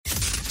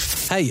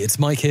Hey, it's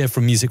Mike here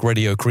from Music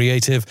Radio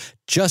Creative.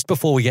 Just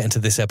before we get into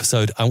this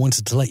episode, I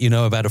wanted to let you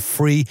know about a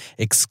free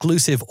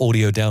exclusive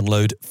audio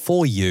download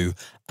for you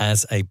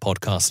as a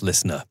podcast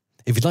listener.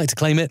 If you'd like to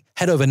claim it,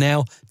 head over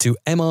now to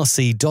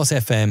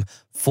mrc.fm/play.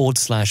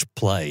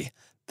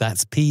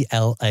 That's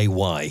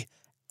PLAY.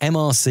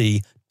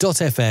 mrc.fm/play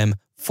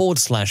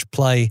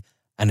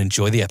and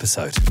enjoy the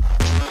episode.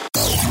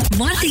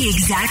 Want the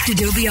exact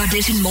Adobe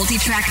Audition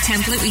multi-track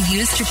template we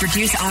use to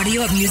produce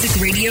audio at Music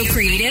Radio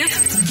Creative?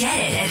 Get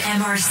it at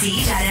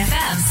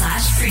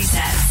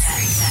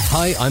mrc.fm/presets.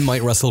 Hi, I'm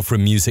Mike Russell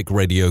from Music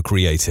Radio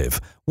Creative.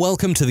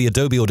 Welcome to the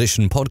Adobe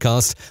Audition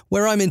podcast,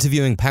 where I'm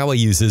interviewing power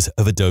users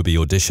of Adobe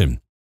Audition.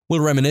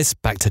 We'll reminisce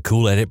back to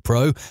Cool Edit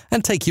Pro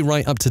and take you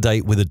right up to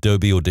date with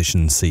Adobe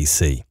Audition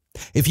CC.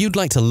 If you'd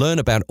like to learn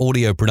about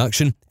audio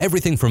production,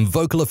 everything from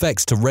vocal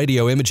effects to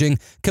radio imaging,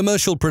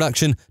 commercial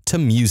production to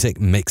music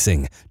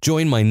mixing,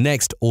 join my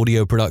next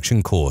audio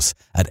production course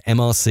at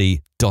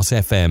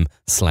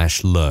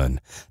mrc.fm/learn.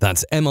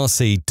 That's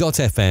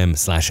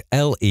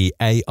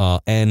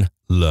mrc.fm/LEARN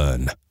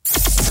learn.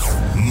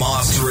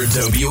 Master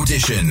Adobe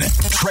Audition.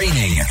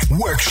 Training,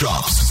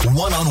 workshops,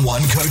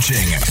 one-on-one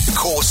coaching,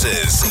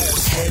 courses.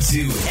 Head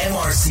to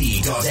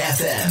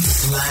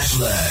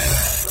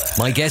mrc.fm/learn.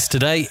 My guest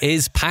today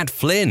is Pat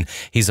Flynn.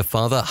 He's a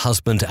father,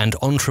 husband, and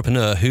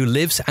entrepreneur who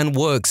lives and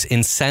works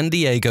in San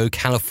Diego,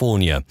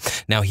 California.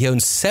 Now, he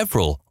owns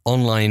several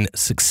online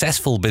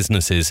successful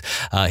businesses.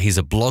 He's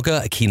a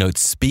blogger, a keynote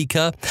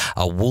speaker,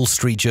 a Wall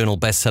Street Journal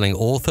best-selling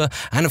author,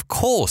 and of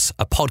course,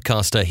 a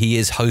podcaster. He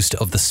is host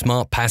of the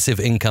Smart Passive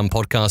Income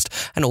podcast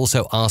and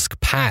also Ask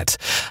Pat.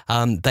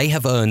 They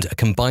have earned a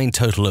combined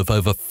total of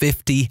over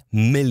 50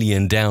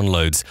 million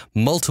downloads,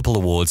 multiple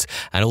awards,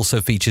 and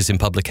also features in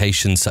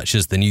publications such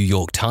as the New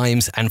York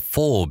Times and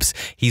Forbes.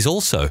 He's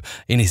also,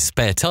 in his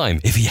spare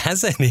time, if he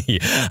has any,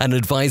 an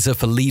advisor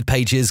for Lead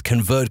Pages,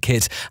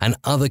 ConvertKit, and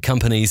other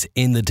companies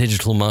in the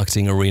digital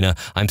marketing arena.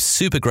 I'm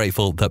super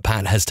grateful that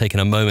Pat has taken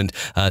a moment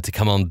to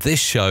come on this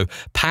show.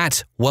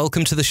 Pat,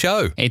 welcome to the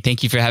show. Hey,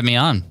 thank you for having me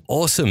on.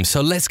 Awesome.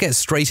 So let's get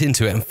straight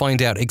into it and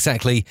find out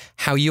exactly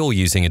how you're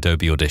using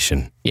Adobe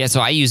Audition. Yeah, so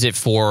I use it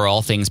for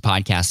all things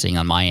podcasting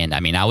on my end. I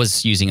mean, I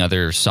was using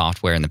other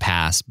software in the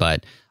past,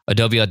 but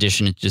Adobe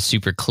Audition is just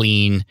super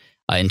clean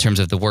in terms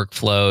of the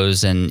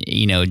workflows. And,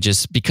 you know,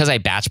 just because I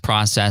batch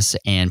process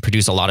and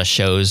produce a lot of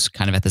shows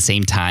kind of at the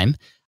same time,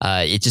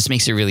 it just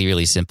makes it really,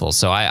 really simple.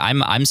 So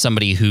I'm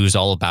somebody who's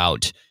all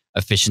about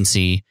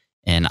efficiency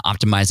and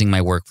optimizing my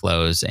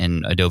workflows,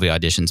 and Adobe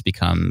Audition's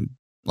become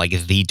like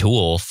the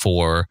tool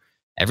for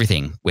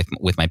everything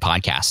with my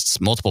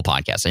podcasts, multiple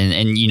podcasts.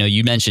 And you know,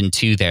 you mentioned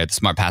too there, the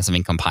Smart Passive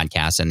Income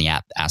podcast and the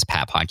Ask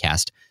Pat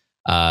podcast.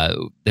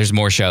 There's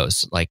more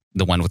shows like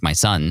the one with my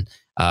son.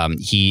 And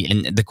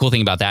the cool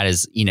thing about that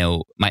is, you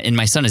know,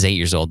 my son is 8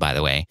 years old, by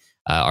the way.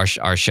 Our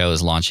show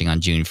is launching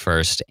on June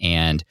 1st,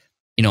 and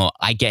you know,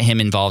 I get him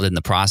involved in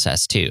the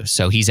process too.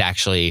 So he's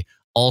actually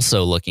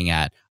also looking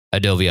at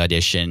Adobe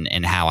Audition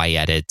and how I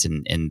edit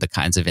and the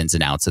kinds of ins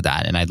and outs of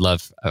that. And I'd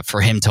love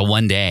for him to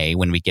one day,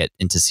 when we get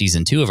into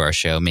season 2 of our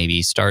show,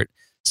 maybe start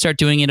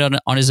doing it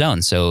on his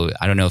own. So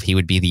I don't know if he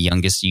would be the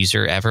youngest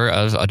user ever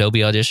of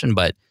Adobe Audition,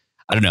 but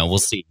I don't know. We'll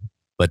see.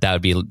 But that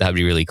would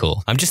be really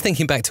cool. I'm just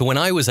thinking back to when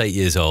I was 8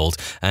 years old,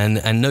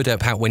 and no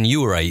doubt, Pat, when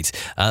you were 8,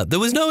 there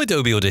was no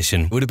Adobe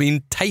Audition. It would have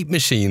been tape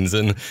machines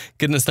and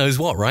goodness knows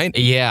what, right?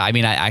 Yeah, I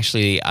mean, I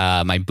actually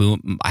I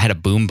had a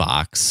boom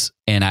box,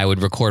 and I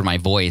would record my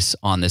voice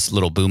on this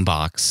little boom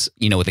box,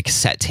 you know, with a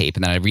cassette tape,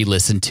 and then I'd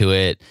re-listen to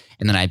it,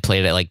 and then I'd play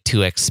it at like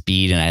 2x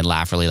speed, and I'd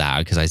laugh really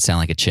loud because I'd sound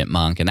like a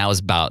chipmunk, and that was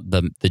about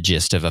the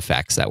gist of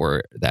effects that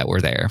were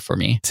there for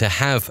me. To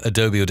have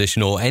Adobe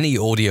Audition or any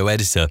audio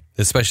editor,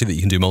 especially that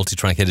you can do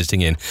multi-track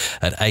editing in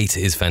at 8,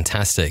 is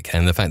fantastic,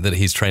 and the fact that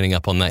he's training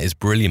up on that is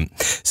brilliant.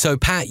 So,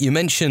 Pat, you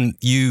mentioned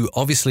you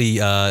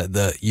obviously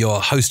you're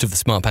host of the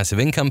Smart Passive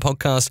Income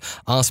podcast,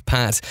 Ask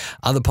Pat,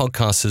 other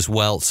podcasts as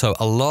well. So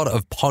a lot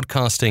of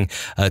podcasting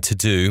to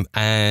do,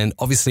 and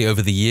obviously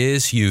over the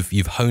years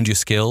you've honed your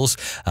skills.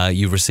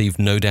 You've received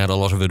no doubt a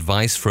lot of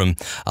advice from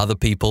other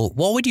people.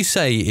 What would you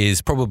say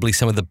is probably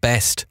some of the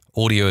best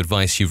audio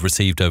advice you've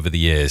received over the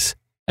years?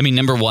 I mean,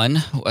 number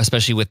one,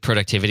 especially with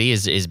productivity,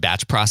 is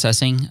batch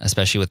processing.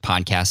 Especially with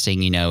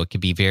podcasting, you know, it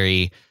could be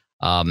very.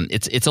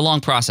 It's a long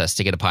process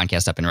to get a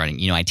podcast up and running.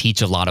 You know, I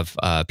teach a lot of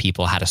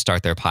people how to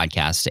start their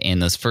podcast,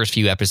 and those first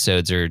few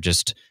episodes are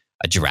just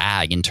a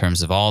drag in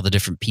terms of all the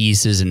different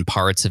pieces and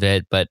parts of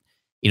it. But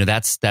you know,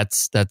 that's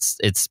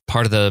it's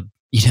part of the,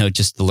 you know,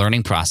 just the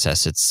learning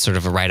process. It's sort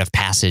of a rite of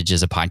passage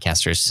as a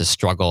podcaster is to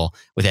struggle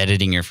with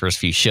editing your first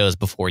few shows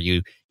before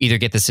you either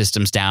get the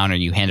systems down or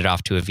you hand it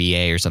off to a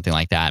VA or something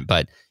like that.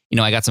 But you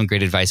know, I got some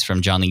great advice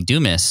from John Lee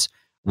Dumas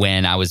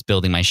when I was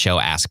building my show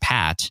Ask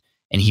Pat,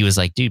 and he was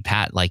like, "Dude,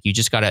 Pat, like you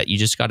just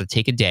gotta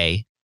take a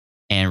day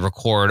and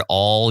record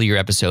all your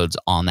episodes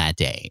on that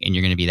day, and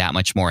you're going to be that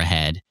much more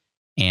ahead."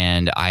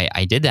 And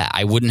I did that.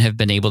 I wouldn't have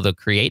been able to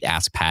create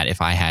Ask Pat if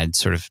I had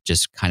sort of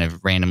just kind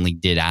of randomly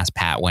did Ask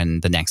Pat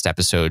when the next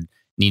episode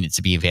needed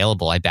to be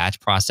available. I batch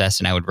processed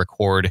and I would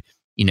record,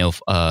 you know,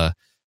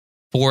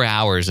 4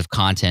 hours of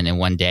content in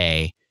one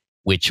day,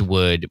 which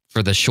would,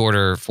 for the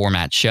shorter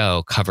format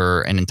show,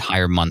 cover an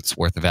entire month's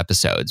worth of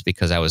episodes,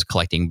 because I was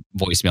collecting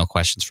voicemail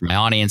questions from my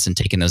audience and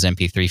taking those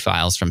MP3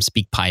 files from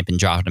SpeakPipe and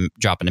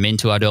dropping them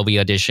into Adobe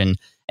Audition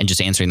and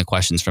just answering the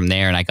questions from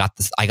there. And I got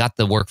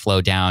the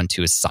workflow down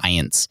to a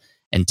science,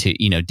 and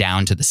to,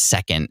 down to the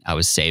second I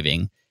was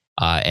saving.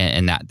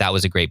 And that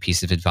was a great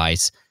piece of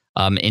advice.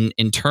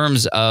 In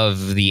terms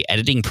of the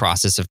editing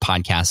process of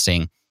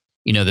podcasting,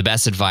 the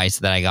best advice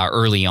that I got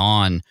early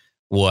on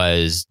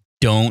was,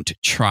 don't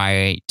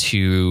try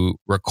to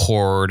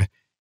record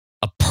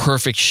a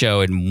perfect show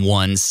in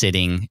one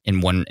sitting,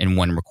 in one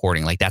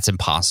recording. Like, that's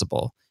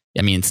impossible.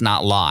 I mean, it's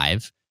not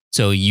live.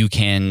 So you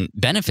can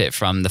benefit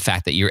from the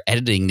fact that you're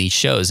editing these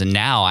shows. And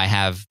now I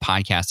have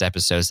podcast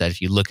episodes that,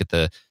 if you look at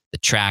the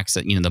tracks,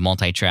 that, the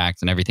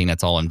multi-tracks and everything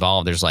that's all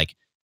involved, there's like,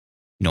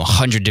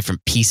 100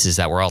 different pieces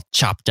that were all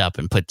chopped up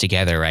and put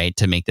together, right,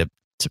 to make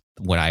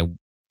what I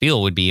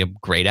feel would be a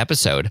great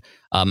episode.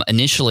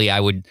 Initially, I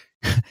would...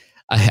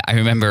 I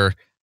remember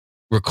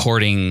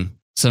recording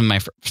some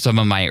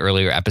of my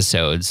earlier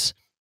episodes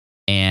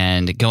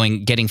and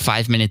getting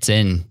 5 minutes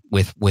in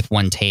with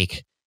one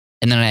take,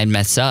 and then I'd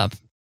mess up,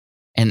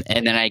 and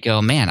then I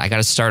go, man, I got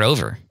to start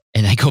over,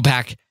 and I go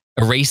back,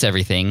 erase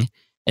everything,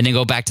 and then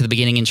go back to the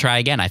beginning and try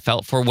again. I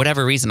felt, for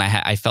whatever reason,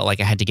 I felt like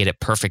I had to get it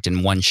perfect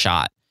in one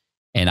shot,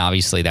 and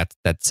obviously that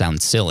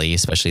sounds silly,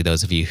 especially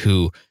those of you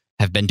who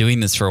have been doing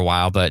this for a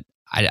while, but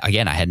I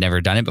had never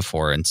done it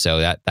before, and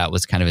so that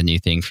was kind of a new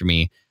thing for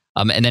me.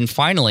 And then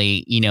finally,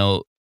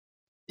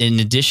 in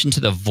addition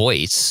to the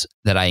voice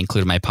that I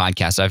include in my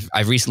podcast,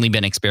 I've recently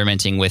been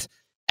experimenting with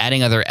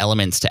adding other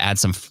elements to add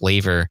some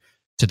flavor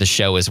to the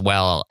show as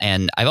well.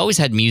 And I've always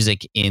had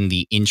music in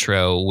the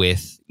intro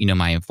with,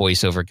 my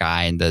voiceover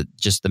guy and the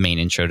main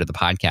intro to the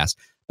podcast.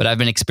 But I've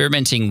been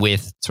experimenting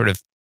with sort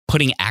of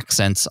putting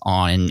accents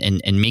on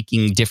and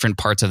making different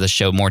parts of the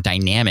show more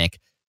dynamic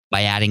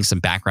by adding some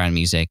background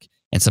music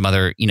and some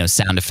other,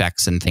 sound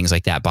effects and things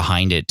like that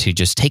behind it, to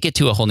just take it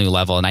to a whole new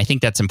level. And I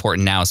think that's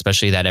important now,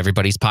 especially that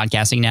everybody's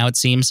podcasting now, it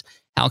seems.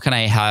 How can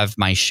I have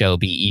my show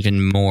be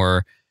even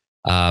more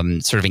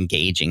sort of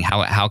engaging?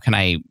 How can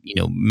I,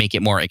 make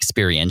it more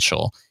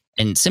experiential?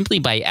 And simply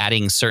by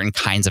adding certain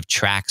kinds of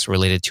tracks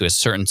related to a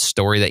certain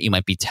story that you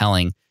might be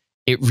telling,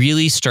 it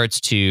really starts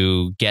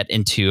to get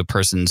into a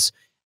person's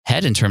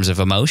head in terms of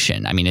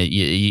emotion. I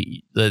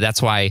mean,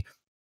 that's why...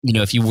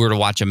 if you were to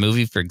watch a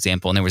movie, for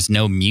example, and there was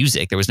no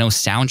music, there was no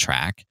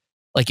soundtrack,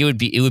 like it would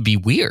be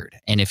weird.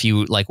 And if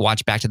you like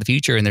watch Back to the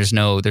Future and there's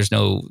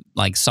no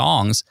like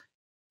songs,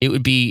 it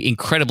would be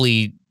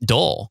incredibly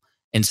dull.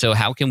 And so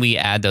how can we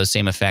add those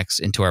same effects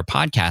into our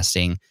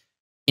podcasting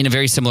in a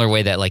very similar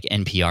way that like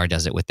NPR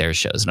does it with their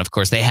shows? And of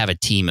course, they have a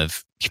team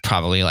of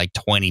probably like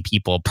 20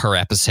 people per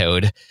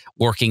episode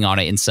working on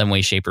it in some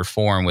way, shape, or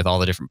form, with all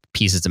the different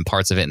pieces and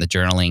parts of it and the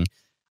journaling.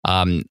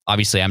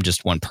 Obviously, I'm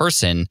just one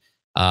person.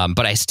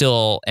 But I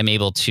still am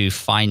able to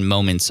find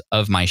moments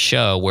of my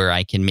show where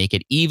I can make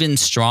it even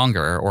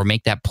stronger, or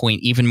make that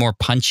point even more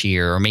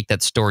punchier, or make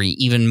that story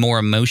even more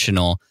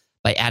emotional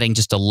by adding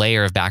just a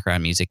layer of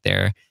background music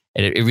there.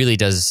 It really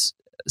does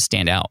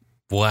stand out.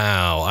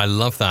 Wow, I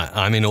love that.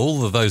 I mean,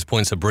 all of those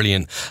points are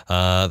brilliant.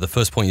 The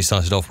first point you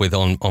started off with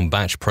on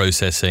batch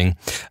processing,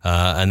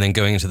 and then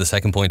going into the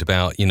second point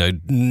about,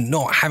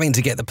 not having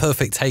to get the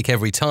perfect take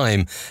every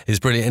time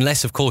is brilliant.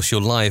 Unless, of course, you're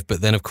live,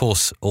 but then, of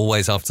course,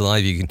 always after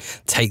live, you can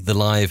take the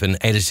live and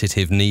edit it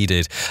if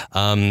needed.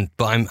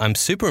 But I'm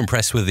super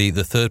impressed with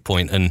the third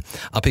point, and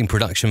upping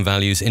production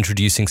values,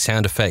 introducing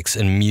sound effects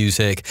and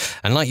music.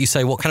 And like you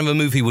say, what kind of a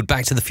movie would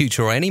Back to the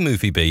Future or any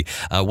movie be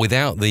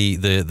without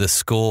the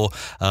score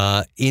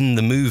in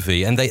the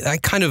movie? And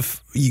that kind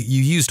of,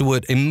 you used the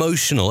word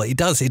emotional. It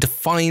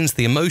defines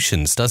the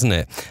emotions, doesn't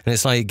it? And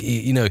it's like,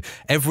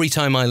 every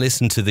time I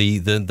listen to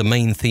the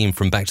main theme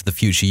from Back to the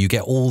Future, you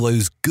get all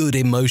those good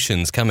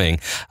emotions coming.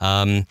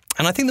 And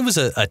I think there was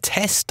a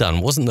test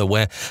done, wasn't there,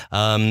 where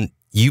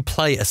you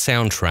play a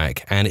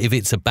soundtrack, and if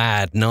it's a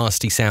bad,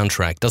 nasty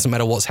soundtrack, doesn't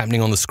matter what's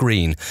happening on the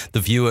screen, the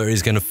viewer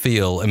is going to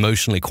feel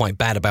emotionally quite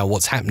bad about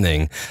what's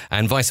happening.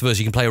 And vice versa,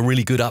 you can play a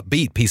really good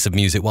upbeat piece of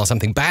music while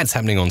something bad's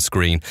happening on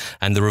screen,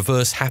 and the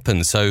reverse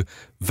happens. So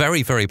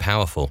very, very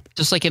powerful.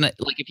 Just like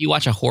if you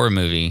watch a horror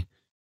movie,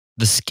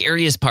 the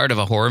scariest part of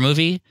a horror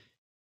movie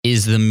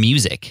is the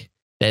music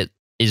that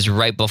is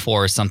right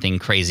before something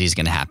crazy is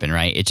going to happen,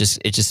 right? It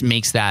just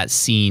makes that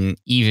scene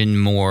even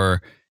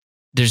more,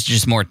 there's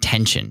just more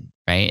tension.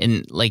 Right.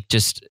 And like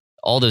just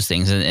all those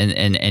things.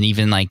 And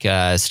even like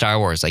Star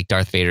Wars, like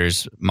Darth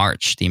Vader's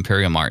march, the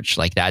Imperial March,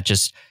 like that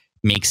just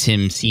makes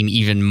him seem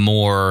even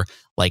more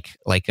like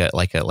the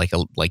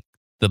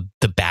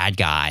bad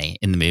guy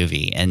in the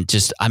movie. And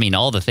just, I mean,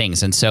 all the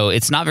things. And so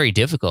it's not very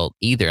difficult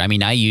either. I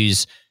mean, I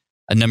use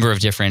a number of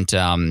different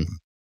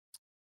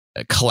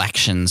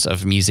collections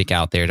of music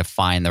out there to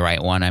find the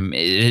right one.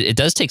 It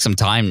does take some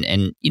time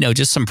and,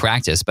 just some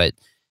practice, but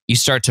you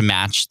start to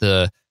match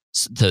the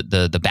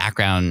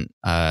background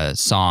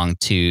song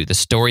to the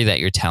story that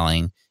you're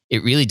telling.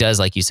 It really does,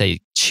 like you say,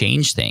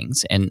 change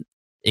things. And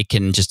it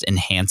can just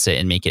enhance it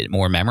and make it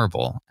more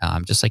memorable,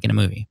 just like in a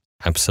movie.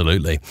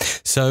 Absolutely.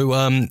 So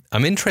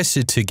I'm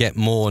interested to get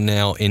more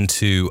now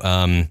into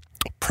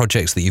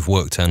projects that you've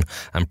worked on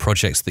and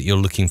projects that you're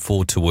looking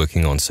forward to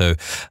working on. So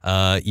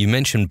you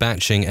mentioned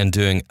batching and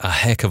doing a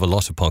heck of a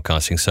lot of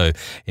podcasting. So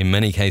in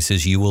many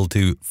cases, you will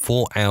do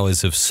 4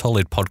 hours of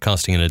solid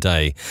podcasting in a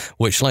day,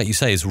 which, like you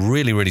say, is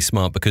really, really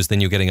smart, because then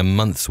you're getting a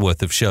month's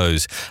worth of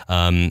shows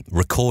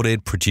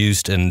recorded,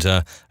 produced. And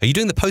are you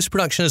doing the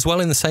post-production as well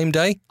in the same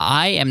day?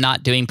 I am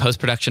not doing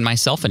post-production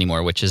myself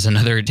anymore, which is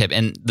another tip.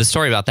 And the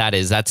story about that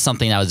is that's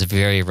something I was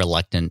very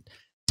reluctant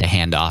to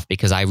hand off,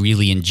 because I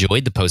really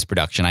enjoyed the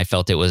post-production. I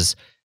felt it was,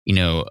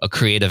 a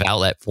creative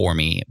outlet for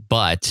me.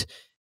 But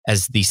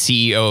as the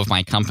CEO of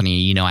my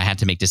company, I had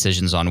to make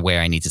decisions on where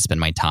I need to spend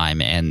my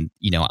time. And,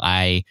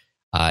 I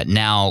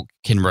now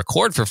can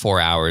record for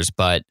 4 hours,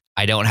 but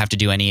I don't have to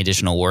do any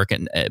additional work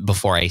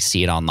before I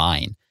see it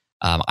online.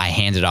 I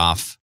hand it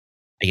off.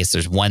 I guess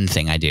there's one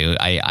thing I do.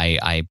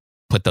 I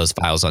put those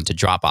files onto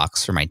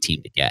Dropbox for my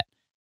team to get.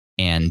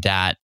 And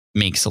that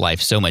makes life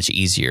so much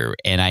easier.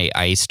 And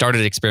I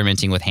started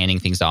experimenting with handing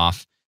things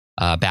off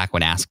back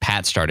when Ask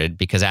Pat started,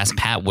 because Ask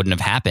Pat wouldn't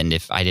have happened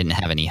if I didn't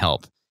have any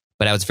help.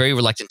 But I was very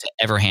reluctant to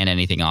ever hand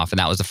anything off. And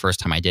that was the first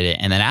time I did it.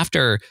 And then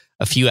after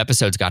a few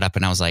episodes got up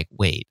and I was like,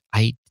 wait,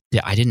 I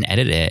didn't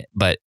edit it,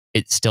 but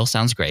it still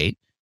sounds great.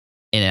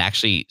 And it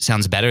actually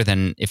sounds better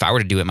than if I were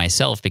to do it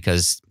myself,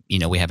 because,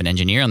 we have an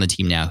engineer on the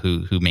team now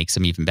who makes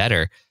them even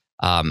better.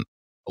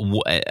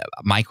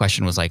 My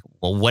question was like,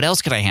 well, what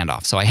else could I hand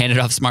off? So I handed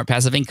off Smart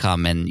Passive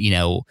Income, and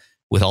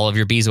with all of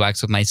your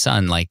beeswax with my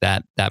son, like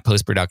that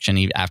post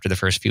production after the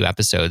first few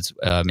episodes,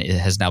 it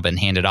has now been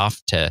handed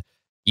off to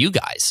you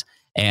guys,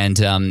 and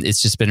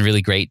it's just been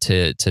really great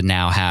to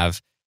now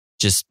have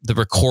just the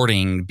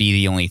recording be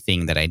the only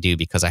thing that I do,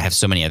 because I have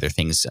so many other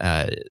things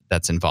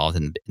that's involved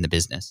in the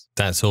business.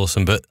 That's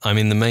awesome. But I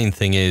mean, the main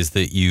thing is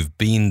that you've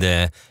been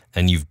there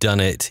and you've done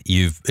it.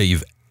 You've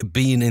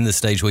been in the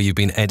stage where you've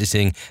been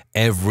editing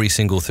every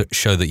single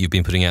show that you've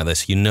been putting out there.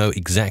 So you know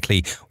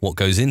exactly what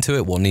goes into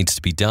it, what needs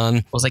to be done.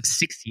 It was like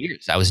 6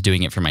 years I was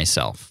doing it for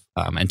myself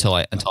until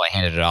I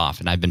handed it off.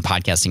 And I've been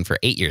podcasting for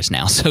 8 years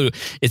now. So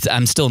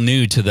I'm still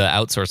new to the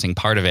outsourcing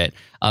part of it.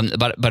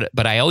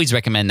 But I always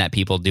recommend that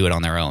people do it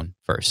on their own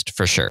first,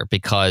 for sure.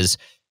 Because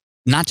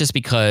not just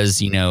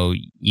because, you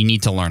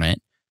need to learn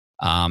it,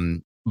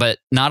 but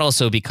not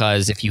also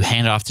because if you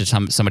hand it off to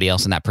somebody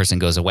else and that person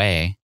goes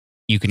away,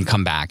 you can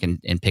come back and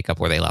pick up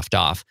where they left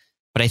off.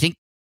 But I think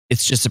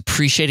it's just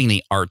appreciating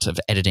the art of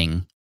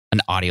editing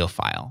an audio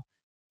file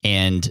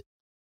and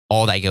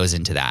all that goes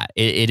into that.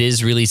 It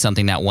is really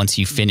something that once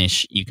you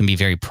finish, you can be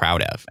very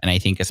proud of. And I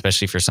think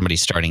especially for somebody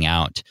starting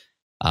out,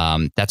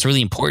 that's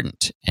really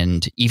important.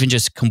 And even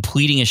just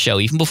completing a show,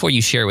 even before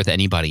you share it with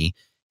anybody,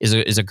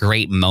 is a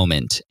great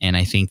moment. And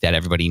I think that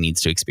everybody needs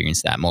to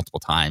experience that multiple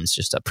times.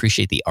 Just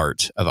appreciate the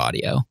art of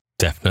audio.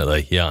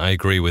 Definitely. Yeah, I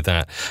agree with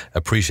that.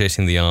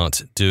 Appreciating the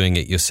art, doing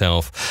it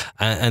yourself.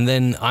 And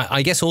then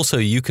I guess also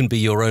you can be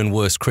your own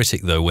worst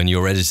critic, though, when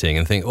you're editing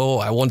and think, oh,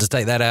 I want to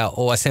take that out.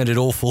 Oh, I sounded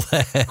awful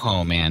there.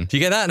 Oh, man. Do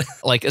you get that?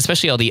 Like,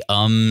 especially all the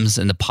ums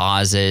and the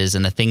pauses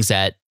and the things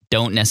that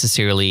don't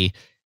necessarily,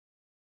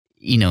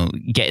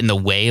 get in the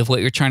way of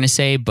what you're trying to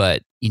say,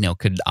 but,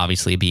 could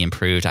obviously be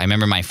improved. I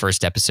remember my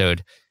first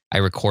episode, I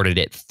recorded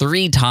it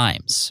 3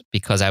 times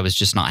because I was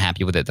just not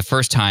happy with it. The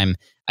first time,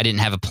 I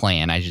didn't have a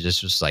plan. I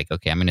just was like,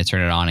 okay, I'm going to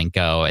turn it on and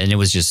go. And it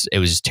was just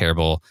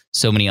terrible.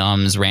 So many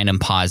ums, random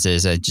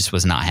pauses. I just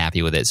was not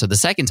happy with it. So the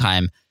second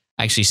time,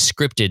 I actually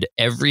scripted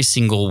every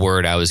single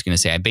word I was going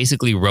to say. I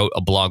basically wrote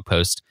a blog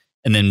post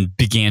and then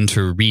began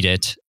to read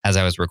it as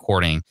I was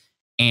recording.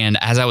 And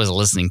as I was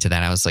listening to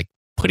that, I was like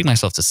putting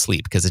myself to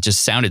sleep because it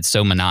just sounded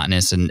so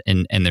monotonous and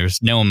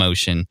there's no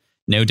emotion,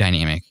 no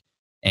dynamic.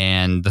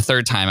 And the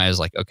third time I was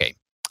like, okay,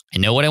 I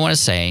know what I want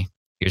to say.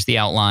 Here's the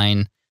outline.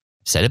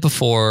 I've said it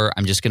before.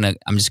 I'm just gonna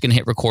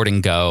hit record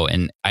and go.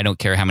 And I don't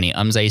care how many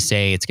ums I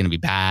say. It's gonna be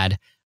bad,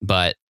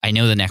 but I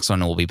know the next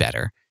one will be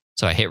better.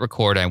 So I hit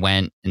record. I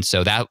went, and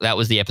so that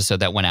was the episode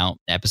that went out,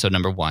 episode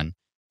number 1,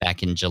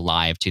 back in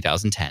July of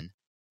 2010.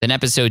 Then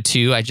episode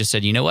 2, I just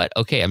said, you know what?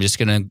 Okay, I'm just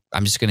gonna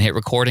hit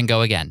record and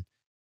go again.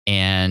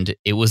 And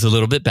it was a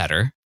little bit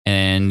better.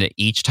 And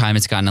each time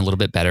it's gotten a little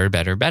bit better.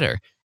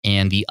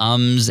 And the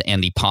ums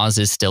and the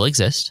pauses still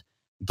exist,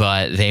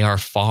 but they are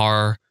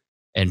far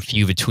and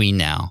few between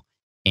now.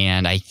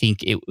 And I think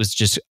it was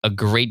just a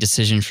great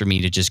decision for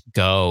me to just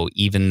go,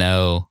 even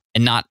though,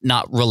 and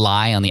not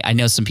rely on I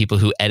know some people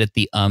who edit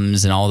the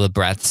ums and all the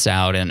breaths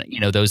out and,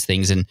 those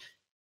things. And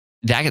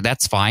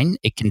that's fine.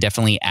 It can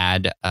definitely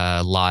add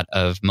a lot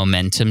of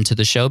momentum to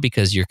the show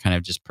because you're kind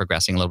of just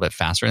progressing a little bit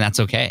faster, and that's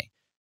okay.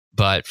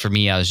 But for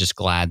me, I was just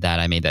glad that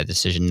I made that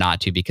decision not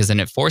to, because then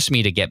it forced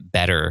me to get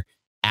better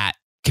at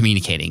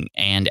communicating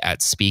and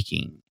at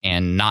speaking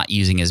and not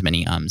using as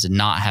many ums and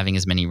not having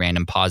as many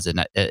random pauses.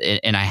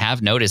 And I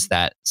have noticed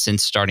that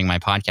since starting my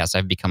podcast,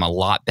 I've become a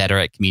lot better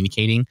at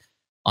communicating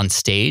on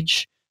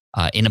stage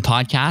in a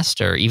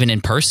podcast or even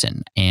in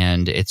person.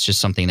 And it's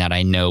just something that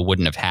I know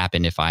wouldn't have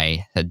happened if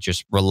I had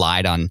just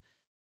relied on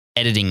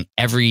editing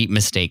every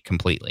mistake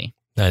completely.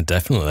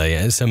 Definitely.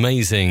 It's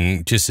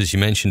amazing. Just as you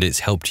mentioned, it's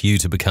helped you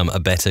to become a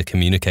better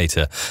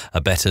communicator, a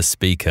better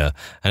speaker.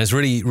 And it's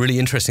really, really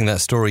interesting,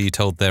 that story you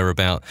told there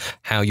about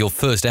how your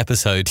first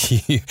episode,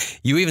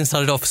 you even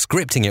started off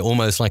scripting it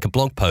almost like a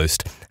blog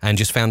post and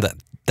just found that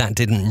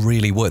didn't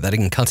really work. That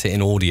didn't cut it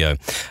in audio.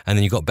 And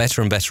then you got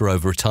better and better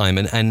over time.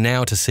 And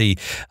now to see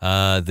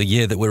the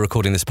year that we're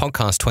recording this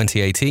podcast,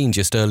 2018,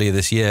 just earlier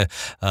this year,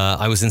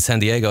 I was in San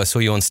Diego. I saw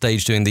you on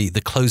stage doing the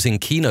closing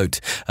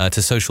keynote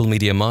to Social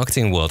Media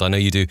Marketing World. I know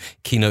you do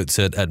keynotes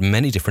at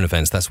many different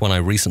events. That's one I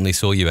recently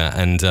saw you at.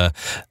 And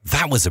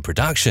that was a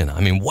production.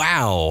 I mean,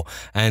 wow.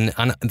 And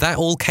that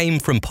all came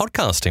from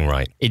podcasting,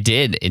 right? It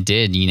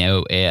did. You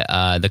know,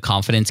 the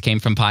confidence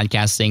came from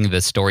podcasting. The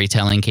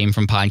storytelling came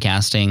from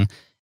podcasting.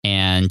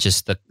 And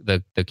just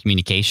the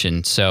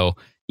communication. So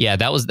yeah,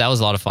 that was a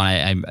lot of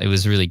fun. It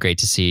was really great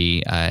to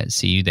see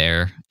you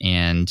there,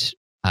 and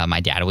my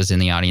dad was in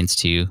the audience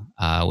too,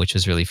 which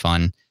was really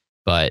fun.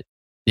 But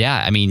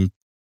yeah, I mean,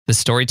 the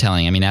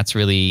storytelling. I mean, that's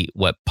really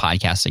what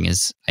podcasting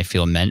is, I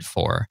feel, meant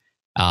for.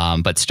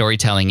 But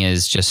storytelling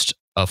is just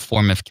a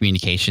form of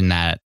communication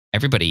that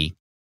everybody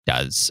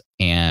does,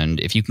 and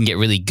if you can get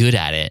really good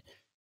at it,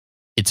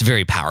 it's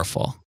very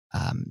powerful.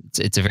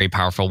 It's a very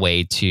powerful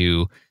way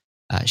to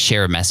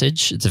share a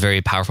message. It's a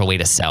very powerful way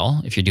to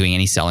sell. If you're doing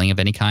any selling of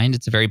any kind,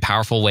 it's a very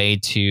powerful way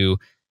to,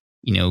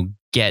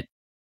 get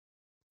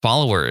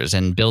followers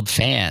and build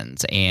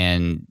fans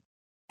and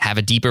have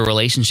a deeper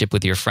relationship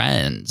with your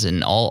friends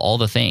and all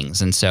the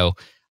things. And so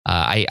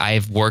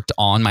I've worked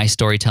on my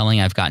storytelling.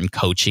 I've gotten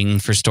coaching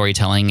for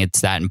storytelling. It's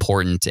that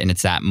important, and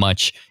it's that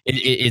much.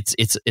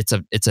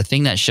 It's a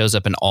thing that shows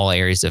up in all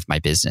areas of my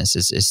business.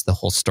 Is the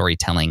whole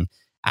storytelling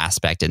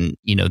aspect. And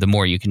the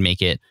more you can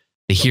make it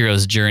the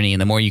hero's journey, and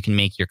the more you can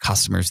make your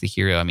customers the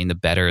hero, I mean, the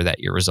better that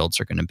your results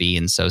are going to be.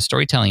 And so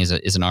storytelling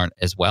is an art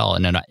as well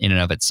in and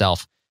of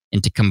itself.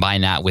 And to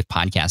combine that with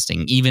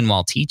podcasting, even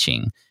while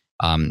teaching,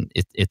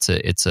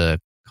 it's a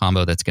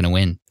combo that's going to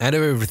win. Out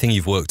of everything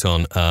you've worked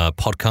on,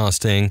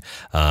 podcasting,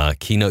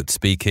 keynote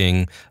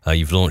speaking,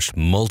 you've launched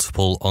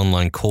multiple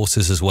online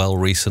courses as well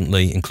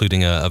recently,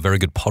 including a very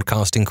good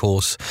podcasting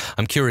course.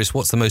 I'm curious,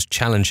 what's the most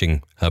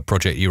challenging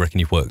project you reckon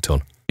you've worked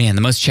on? Man,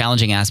 the most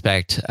challenging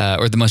aspect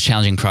or the most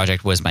challenging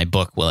project was my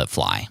book, Will It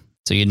Fly?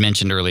 So you'd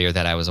mentioned earlier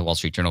that I was a Wall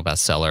Street Journal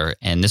bestseller,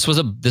 and this was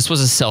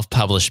a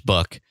self-published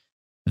book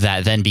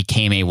that then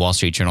became a Wall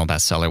Street Journal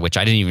bestseller, which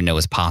I didn't even know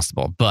was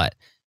possible. But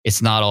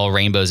it's not all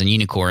rainbows and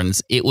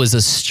unicorns. It was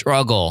a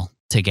struggle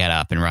to get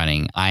up and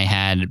running.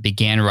 I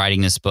began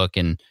writing this book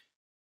in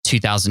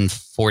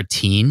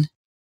 2014,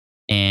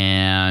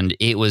 and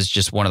it was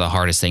just one of the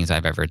hardest things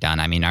I've ever done.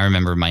 I mean, I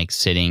remember Mike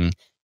sitting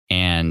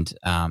and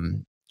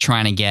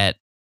trying to get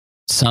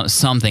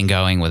something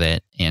going with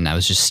it, and I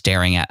was just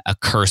staring at a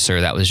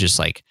cursor that was just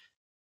like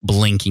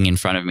blinking in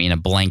front of me in a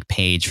blank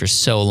page for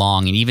so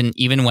long. And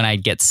even when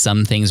I'd get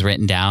some things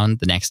written down,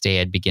 the next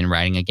day I'd begin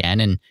writing again,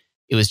 and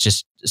it was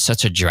just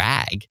such a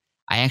drag.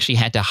 I actually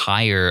had to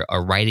hire a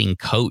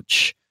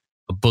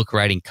book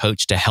writing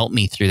coach to help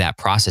me through that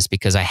process,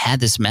 because I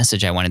had this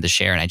message I wanted to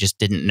share and I just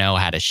didn't know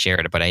how to share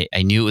it, but I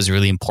knew it was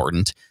really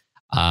important.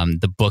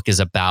 The book is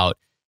about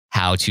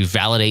how to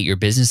validate your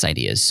business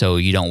ideas so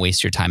you don't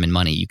waste your time and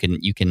money. You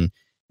can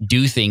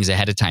do things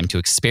ahead of time to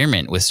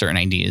experiment with certain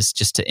ideas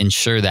just to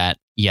ensure that,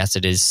 yes,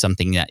 it is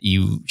something that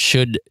you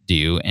should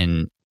do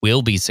and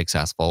will be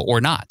successful or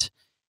not.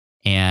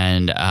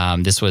 And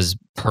this was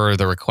per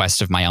the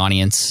request of my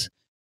audience,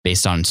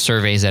 based on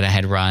surveys that I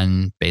had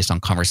run, based on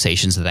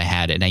conversations that I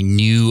had. And I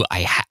knew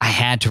I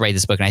had to write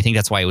this book. And I think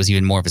that's why it was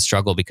even more of a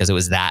struggle, because it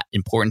was that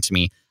important to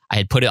me. I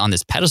had put it on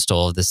this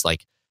pedestal of this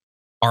like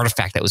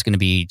artifact that was going to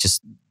be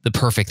just the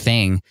perfect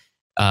thing.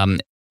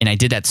 And I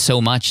did that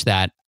so much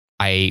that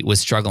I was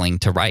struggling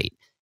to write.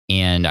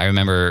 And I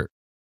remember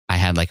I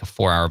had like a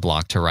 4-hour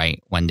block to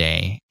write one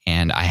day,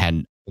 and I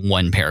had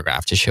one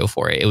paragraph to show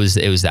for it. It was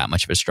that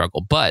much of a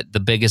struggle. But the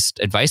biggest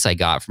advice I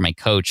got from my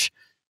coach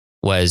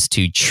was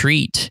to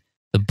treat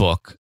the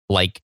book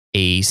like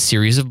a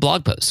series of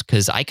blog posts,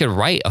 because I could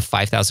write a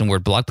 5,000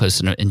 word blog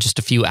post in just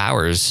a few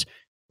hours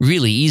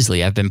really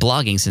easily. I've been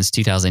blogging since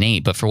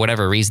 2008, but for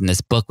whatever reason,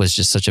 this book was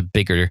just such a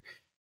bigger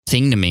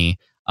thing to me.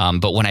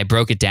 But when I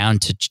broke it down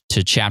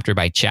to chapter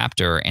by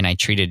chapter, and I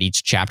treated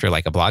each chapter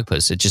like a blog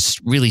post, it just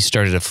really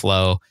started to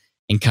flow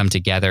and come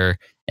together.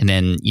 And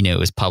then, it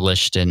was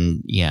published,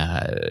 and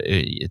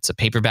it's a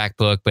paperback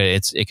book, but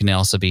it can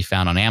also be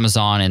found on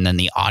Amazon. And then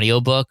the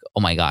audiobook,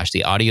 oh my gosh,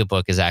 the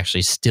audiobook is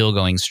actually still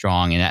going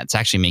strong, and that's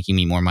actually making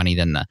me more money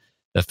than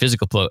the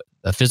physical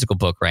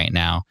book right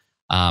now.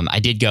 I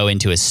did go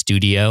into a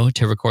studio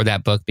to record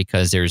that book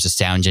because there's a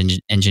sound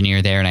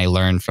engineer there, and I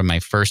learned from my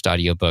first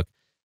audiobook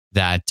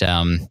that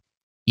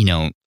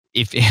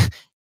if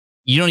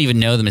you don't even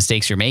know the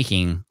mistakes you're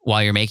making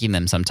while you're making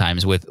them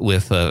sometimes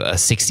with a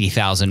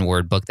 60,000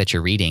 word book that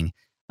you're reading.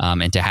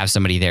 And to have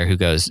somebody there who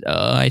goes,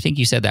 I think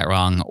you said that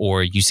wrong,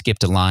 or you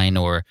skipped a line,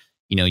 or,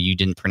 you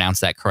didn't pronounce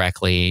that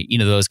correctly,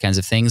 those kinds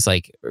of things,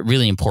 like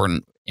really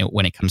important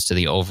when it comes to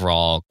the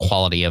overall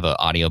quality of an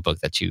audiobook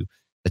that you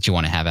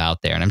want to have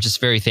out there. And I'm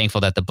just very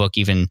thankful that the book,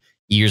 even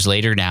years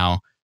later now,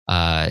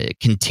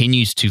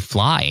 continues to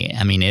fly.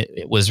 I mean,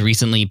 it was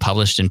recently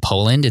published in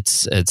Poland.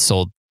 It's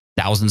sold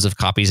thousands of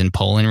copies in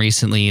Poland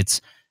recently.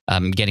 It's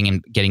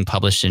getting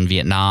published in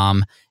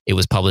Vietnam. It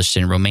was published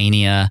in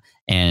Romania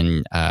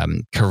and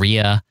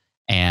Korea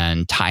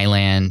and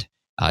Thailand.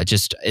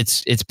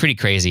 It's pretty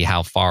crazy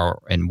how far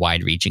and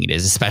wide reaching it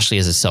is, especially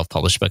as a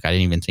self-published book. I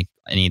didn't even think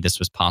any of this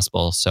was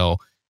possible. So,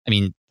 I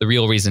mean, the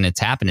real reason it's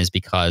happened is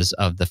because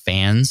of the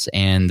fans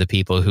and the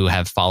people who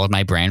have followed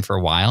my brand for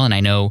a while. And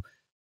I know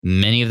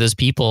many of those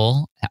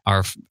people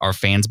are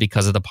fans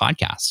because of the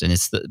podcast. And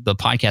it's the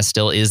podcast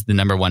still is the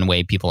number one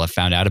way people have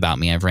found out about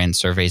me. I've ran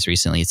surveys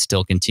recently. It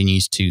still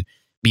continues to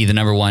be the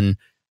number one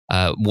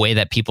way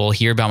that people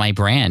hear about my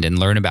brand and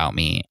learn about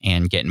me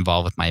and get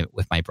involved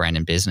with my brand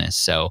and business.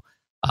 So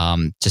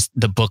just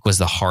the book was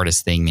the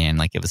hardest thing, man.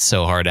 Like, it was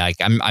so hard.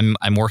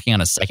 I'm working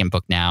on a second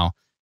book now,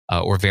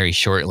 or very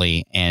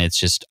shortly, and it's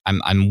just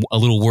I'm a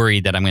little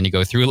worried that I'm going to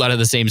go through a lot of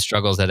the same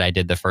struggles that I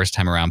did the first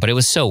time around. But it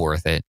was so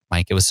worth it.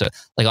 Like, it was so,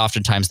 like,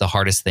 oftentimes the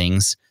hardest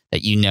things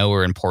that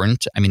are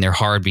important. I mean, they're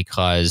hard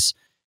because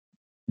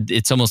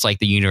it's almost like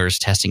the universe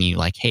testing you.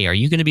 Like, hey, are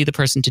you going to be the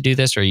person to do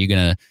this, or are you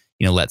going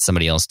to let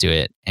somebody else do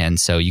it? And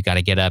so you got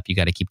to get up, you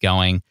got to keep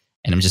going.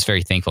 And I'm just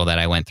very thankful that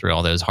I went through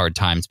all those hard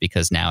times,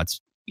 because now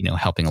it's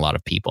helping a lot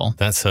of people.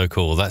 That's so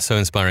cool. That's so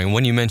inspiring.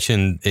 When you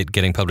mentioned it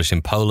getting published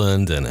in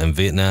Poland and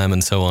Vietnam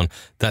and so on,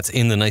 that's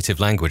in the native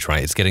language,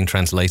 right? It's getting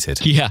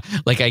translated. Yeah.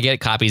 Like, I get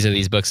copies of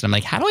these books and I'm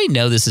like, how do I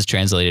know this is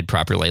translated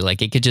properly?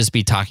 Like, it could just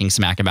be talking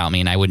smack about me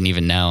and I wouldn't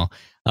even know.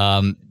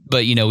 But,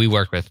 we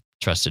work with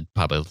trusted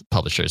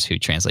publishers who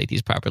translate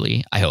these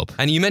properly, I hope.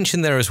 And you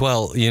mentioned there as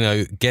well,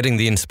 getting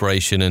the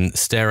inspiration and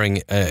staring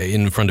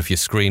in front of your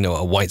screen, or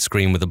a white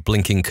screen with a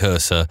blinking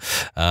cursor,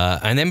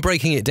 and then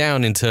breaking it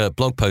down into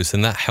blog posts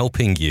and that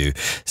helping you.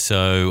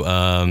 So,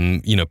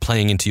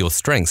 playing into your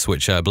strengths,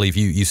 which I believe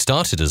you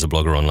started as a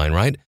blogger online,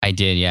 right? I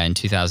did, yeah, in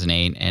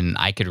 2008. And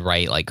I could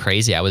write like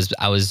crazy. I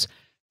was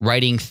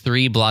writing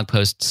 3 blog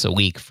posts a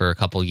week for a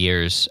couple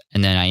years.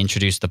 And then I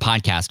introduced the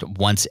podcast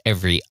once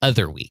every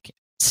other week.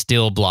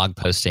 Still blog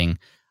posting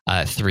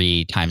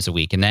 3 times a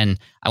week. And then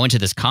I went to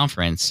this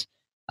conference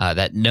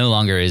that no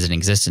longer is in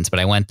existence, but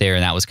I went there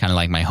and that was kind of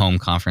like my home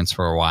conference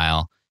for a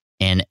while.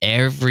 And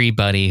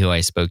everybody who I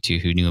spoke to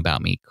who knew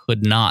about me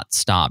could not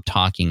stop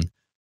talking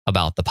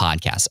about the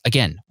podcast.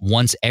 Again,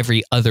 once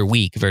every other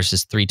week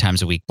versus 3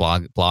 times a week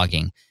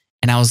blogging.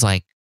 And I was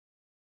like,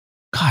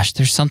 gosh,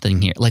 there's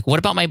something here. Like, what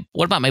about my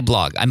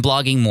blog? I'm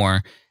blogging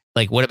more.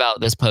 Like, what about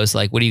this post?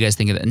 Like, what do you guys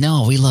think of it?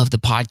 No, we love the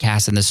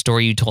podcast and the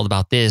story you told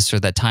about this, or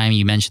that time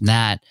you mentioned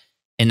that.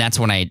 And that's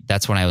when I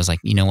was like,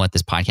 you know what,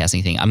 this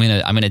podcasting thing, I'm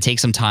gonna take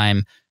some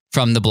time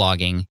from the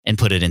blogging and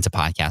put it into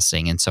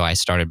podcasting. And so I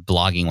started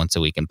blogging once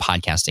a week and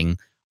podcasting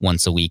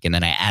once a week. And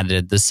then I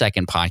added the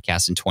second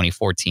podcast in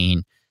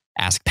 2014,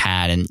 Ask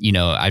Pat. And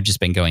I've just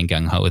been going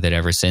gung ho with it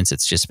ever since.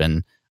 It's just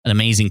been an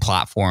amazing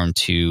platform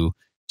to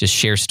just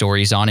share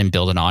stories on and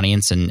build an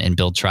audience and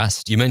build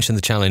trust. You mentioned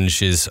the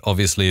challenge is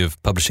obviously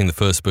of publishing the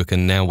first book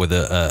and now with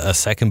a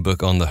second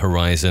book on the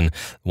horizon,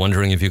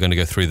 wondering if you're going to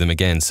go through them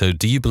again. So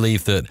do you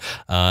believe that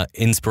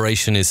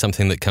inspiration is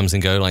something that comes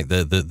and go, like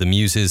the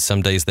muses,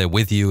 some days they're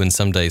with you and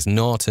some days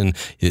not? And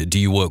do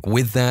you work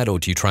with that, or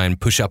do you try and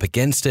push up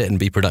against it and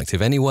be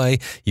productive anyway?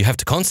 You have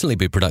to constantly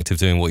be productive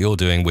doing what you're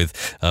doing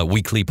with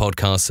weekly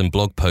podcasts and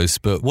blog posts,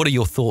 but what are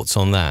your thoughts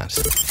on that?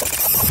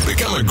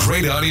 Become a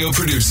great audio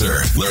producer.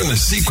 Learn the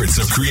secrets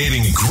of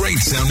creating great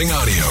sounding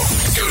audio.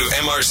 Go to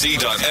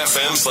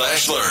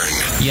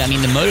mrc.fm/learn. Yeah, I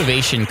mean, the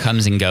motivation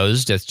comes and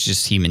goes. That's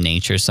just human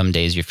nature. Some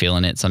days you're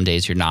feeling it, some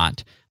days you're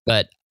not.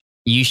 But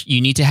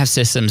you need to have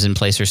systems in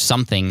place or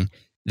something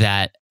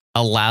that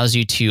allows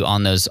you to,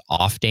 on those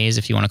off days,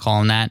 if you want to call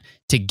them that,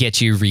 to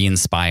get you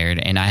re-inspired.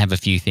 And I have a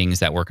few things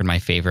that work in my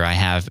favor. I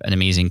have an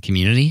amazing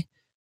community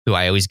who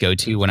I always go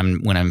to when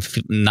I'm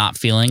not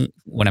feeling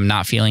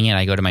it.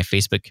 I go to my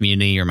Facebook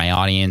community or my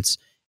audience,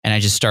 and I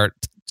just start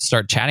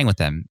chatting with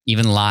them,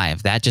 even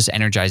live. That just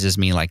energizes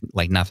me like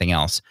nothing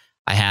else.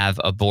 I have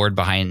a board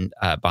behind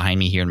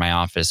me here in my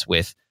office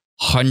with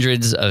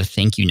hundreds of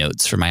thank you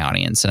notes for my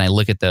audience, and I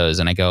look at those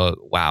and I go,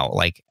 wow,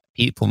 like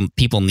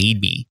people need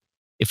me.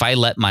 If I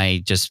let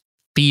my just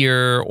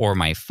fear or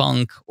my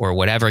funk or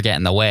whatever get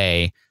in the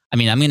way, I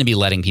mean, I'm going to be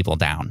letting people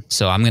down.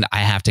 So I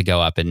have to go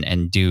up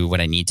and do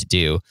what I need to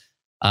do.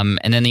 And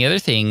then the other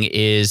thing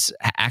is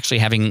actually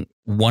having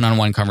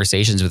one-on-one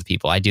conversations with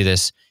people. I do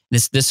this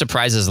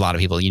surprises a lot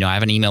of people. I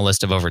have an email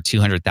list of over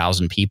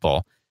 200,000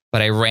 people,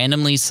 but I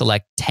randomly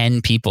select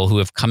 10 people who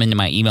have come into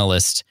my email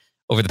list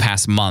over the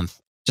past month,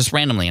 just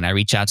randomly. And I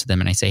reach out to them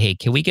and I say, hey,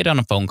 can we get on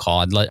a phone call?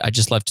 I'd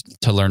just love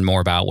to learn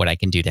more about what I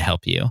can do to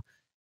help you.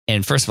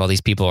 And first of all,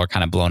 thise people are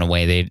kind of blown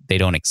away. They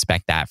don't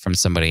expect that from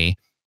somebody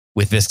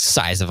with this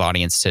size of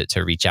audience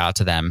to reach out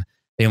to them.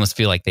 They almost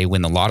feel like they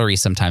win the lottery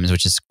sometimes,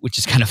 which is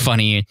kind of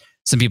funny.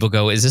 some people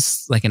go, is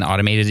this like an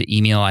automated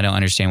email? I don't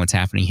understand what's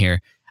happening here.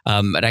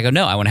 But I go,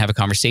 no, I want to have a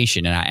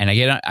conversation. And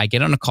I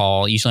get on a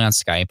call, usually on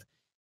Skype.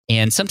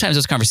 And sometimes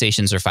those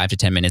conversations are 5 to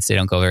 10 minutes. They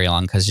don't go very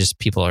long because just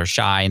people are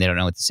shy and they don't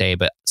know what to say.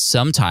 But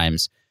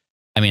sometimes,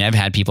 I mean, I've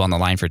had people on the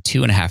line for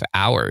 2.5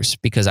 hours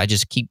because I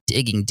just keep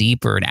digging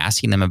deeper and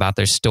asking them about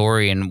their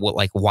story and what,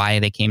 like, why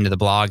they came to the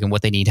blog and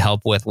what they need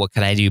help with. What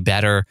can I do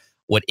better?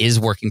 What is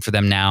working for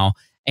them now?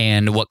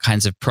 And what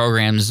kinds of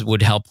programs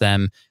would help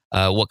them?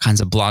 What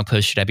kinds of blog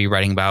posts should I be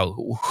writing about?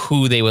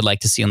 Who they would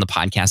like to see on the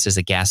podcast as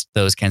a guest?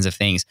 Those kinds of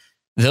things.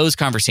 Those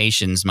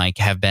conversations, Mike,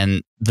 have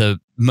been the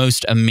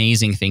most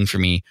amazing thing for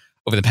me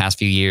over the past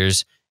few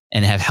years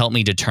and have helped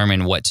me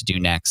determine what to do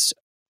next,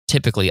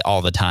 typically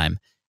all the time.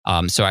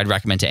 So I'd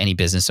recommend to any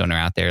business owner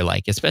out there,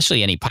 like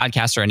especially any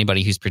podcaster or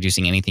anybody who's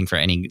producing anything for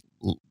any,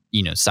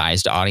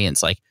 sized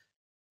audience, like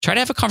try to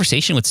have a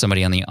conversation with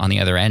somebody on the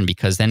other end,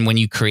 because then when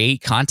you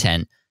create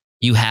content,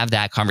 you have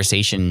that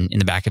conversation in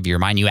the back of your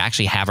mind. You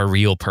actually have a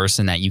real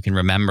person that you can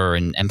remember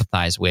and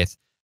empathize with,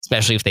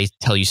 especially if they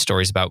tell you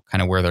stories about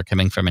kind of where they're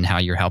coming from and how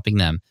you're helping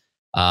them.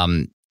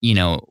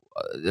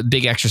 A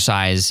big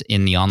exercise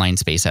in the online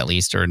space, at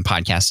least, or in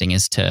podcasting,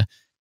 is to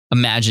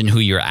imagine who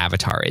your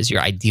avatar is,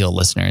 your ideal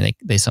listener,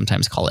 they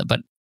sometimes call it.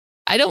 But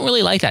I don't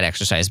really like that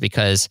exercise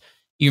because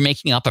you're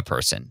making up a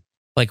person.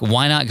 Like,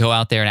 why not go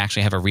out there and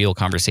actually have a real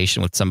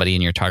conversation with somebody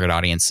in your target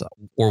audience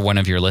or one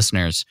of your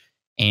listeners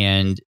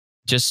and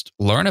just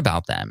learn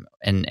about them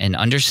and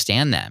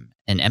understand them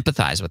and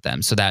empathize with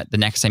them so that the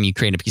next time you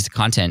create a piece of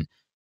content,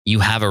 you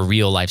have a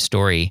real life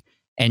story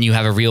and you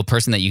have a real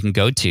person that you can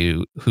go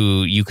to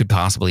who you could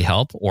possibly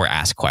help or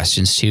ask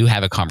questions to,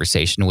 have a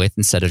conversation with,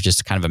 instead of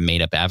just kind of a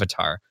made up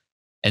avatar.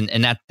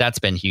 And that's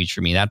been huge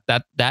for me.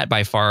 That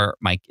by far,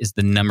 Mike, is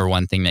the number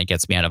one thing that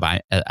gets me out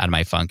of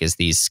my funk, is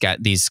these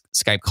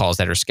Skype calls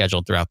that are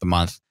scheduled throughout the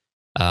month,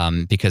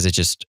 because it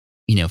just,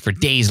 for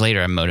days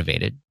later, I'm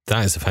motivated.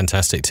 That is a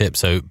fantastic tip.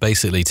 So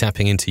basically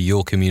tapping into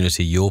your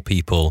community, your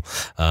people,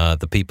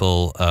 the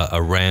people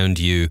around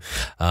you.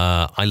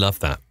 I love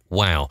that.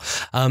 Wow.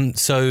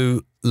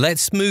 So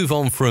let's move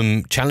on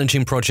from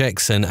challenging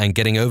projects and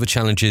getting over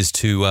challenges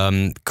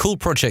to cool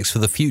projects for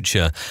the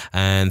future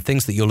and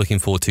things that you're looking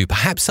forward to.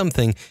 Perhaps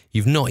something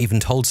you've not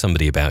even told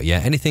somebody about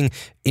yet. Anything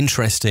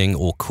interesting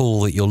or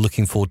cool that you're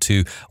looking forward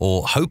to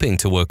or hoping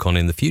to work on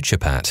in the future,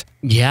 Pat?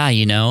 Yeah,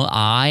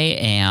 I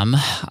am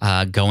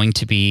going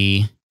to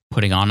be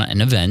putting on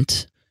an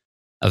event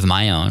of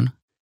my own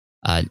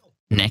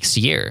next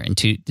year in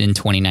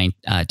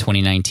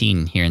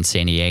 2019 here in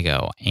San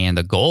Diego. And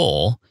the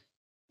goal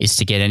is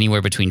to get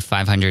anywhere between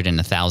 500 and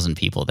 1,000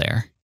 people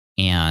there.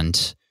 And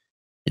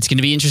it's going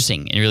to be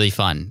interesting and really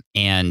fun.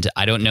 And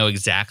I don't know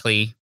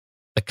exactly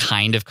the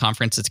kind of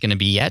conference it's going to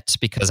be yet,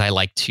 because I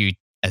like to,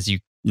 as you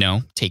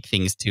know, take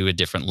things to a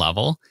different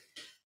level.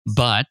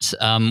 But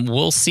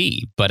we'll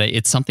see. But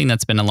it's something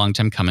that's been a long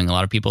time coming. A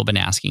lot of people have been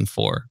asking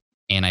for.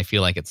 And I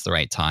feel like it's the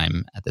right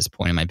time at this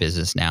point in my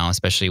business now,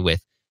 especially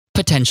with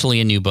potentially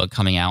a new book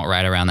coming out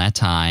right around that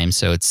time.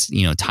 So it's,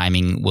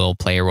 timing will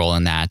play a role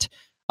in that.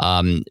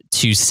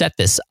 To set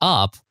this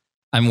up,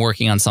 I'm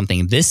working on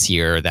something this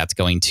year that's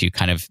going to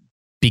kind of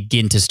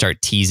begin to start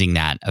teasing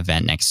that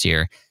event next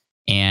year.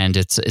 And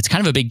it's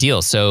kind of a big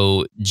deal.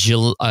 So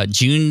June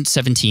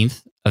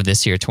 17th of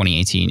this year,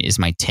 2018, is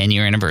my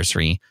 10-year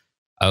anniversary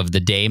of the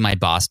day my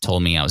boss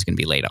told me I was going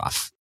to be laid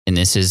off. And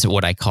this is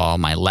what I call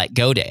my let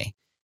go day.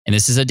 And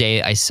this is a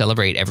day I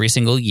celebrate every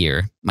single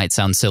year. Might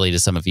sound silly to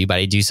some of you, but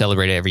I do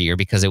celebrate it every year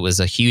because it was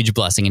a huge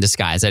blessing in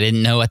disguise. I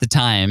didn't know at the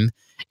time.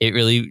 It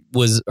really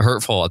was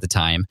hurtful at the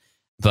time,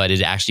 but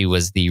it actually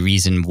was the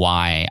reason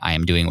why I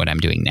am doing what I'm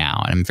doing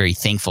now. And I'm very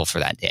thankful for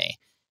that day.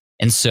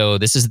 And so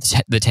this is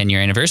the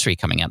 10-year anniversary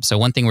coming up. So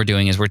one thing we're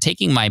doing is we're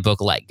taking my book,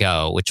 Let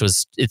Go, which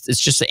was, it's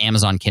just an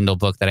Amazon Kindle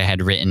book that I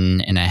had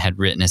written, and I had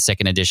written a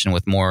second edition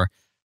with more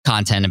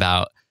content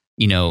about,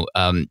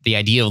 the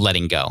idea of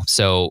letting go.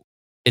 So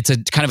it's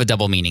a kind of a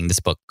double meaning, this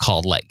book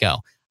called Let Go.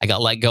 I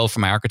got let go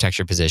from my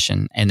architecture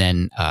position and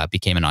then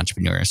became an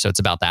entrepreneur. So it's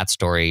about that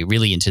story,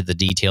 really into the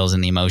details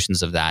and the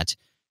emotions of that,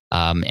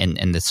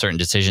 and the certain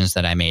decisions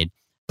that I made.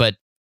 But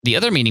the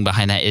other meaning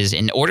behind that is,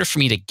 in order for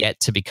me to get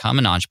to become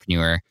an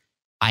entrepreneur,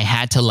 I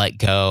had to let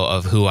go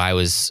of who I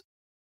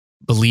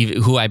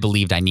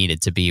believed I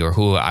needed to be, or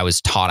who I was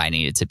taught I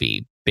needed to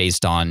be,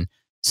 based on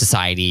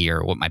society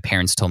or what my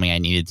parents told me I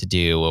needed to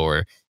do,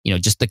 or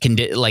just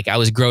I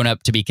was grown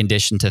up to be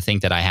conditioned to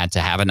think that I had to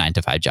have a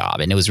 9-to-5 job.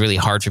 And it was really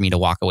hard for me to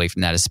walk away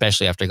from that,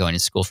 especially after going to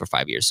school for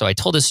 5 years. So I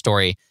told this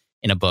story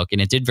in a book,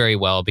 and it did very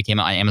well. It became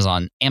an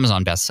Amazon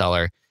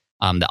bestseller.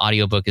 The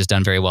audiobook has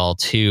done very well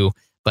too,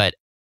 but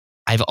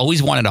I've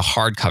always wanted a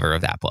hardcover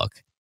of that book.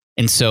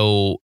 And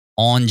so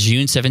on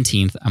June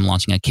 17th, I'm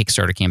launching a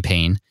Kickstarter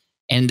campaign.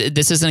 And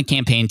this isn't a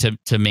campaign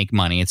to make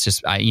money. It's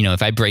just,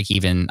 if I break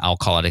even, I'll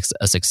call it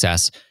a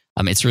success.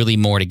 It's really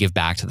more to give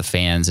back to the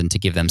fans and to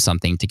give them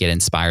something to get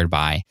inspired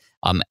by.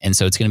 And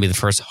so it's going to be the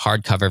first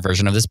hardcover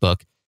version of this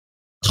book,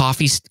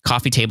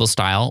 coffee table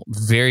style,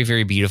 very,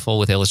 very beautiful,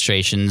 with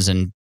illustrations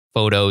and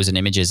photos and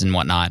images and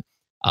whatnot.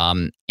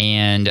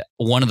 And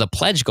one of the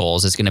pledge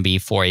goals is going to be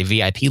for a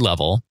VIP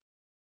level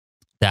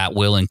that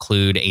will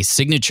include a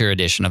signature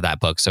edition of that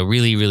book. So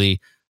really, really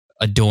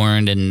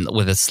adorned and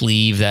with a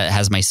sleeve that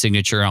has my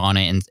signature on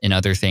it and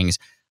other things.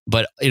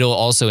 But it'll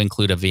also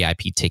include a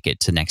VIP ticket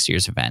to next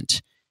year's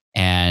event.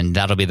 And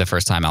that'll be the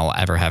first time I'll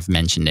ever have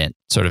mentioned it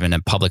sort of in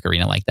a public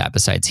arena like that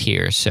besides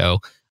here. So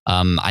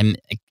I'm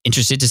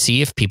interested to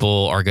see if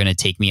people are going to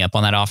take me up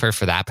on that offer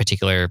for that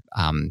particular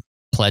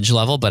pledge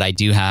level. But I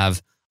do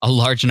have a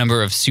large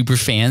number of super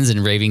fans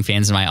and raving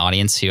fans in my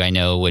audience who I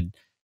know would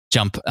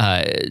jump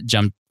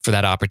for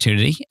that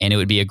opportunity. And it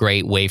would be a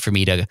great way for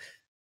me to,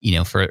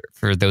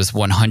 for those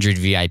 100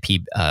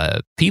 VIP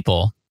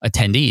people,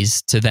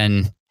 attendees, to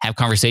then have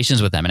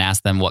conversations with them and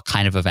ask them what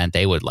kind of event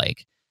they would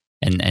like.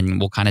 And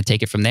we'll kind of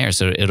take it from there.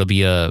 So it'll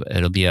be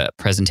a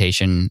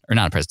presentation, or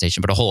not a presentation,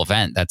 but a whole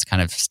event that's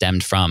kind of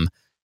stemmed from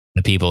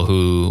the people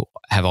who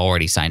have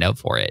already signed up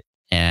for it,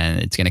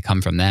 and it's going to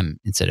come from them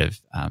instead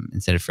of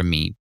from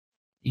me,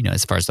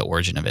 as far as the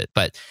origin of it.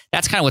 But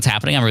that's kind of what's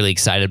happening. I'm really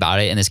excited about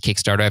it. And this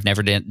Kickstarter, I've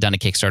never done a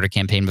Kickstarter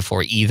campaign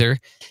before either,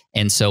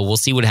 and so we'll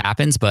see what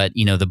happens. But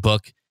the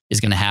book is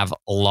going to have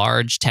a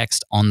large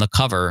text on the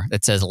cover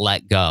that says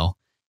 "Let Go."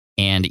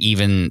 And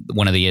even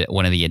one of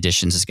the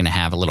editions is going to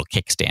have a little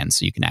kickstand,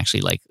 so you can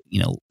actually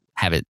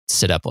have it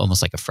sit up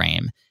almost like a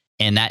frame.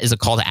 And that is a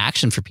call to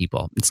action for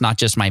people. It's not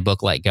just my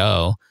book, Let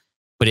Go,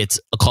 but it's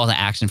a call to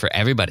action for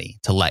everybody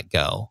to let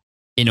go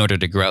in order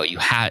to grow. You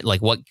have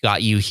what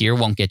got you here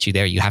won't get you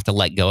there. You have to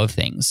let go of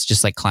things,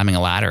 just like climbing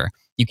a ladder.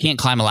 You can't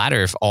climb a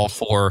ladder if all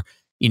four,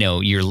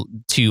 your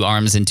 2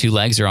 arms and 2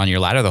 legs are on your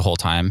ladder the whole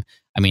time.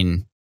 I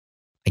mean,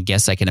 I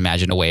guess I can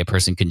imagine a way a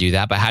person can do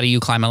that, but how do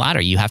you climb a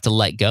ladder? You have to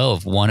let go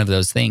of one of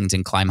those things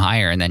and climb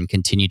higher, and then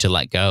continue to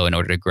let go in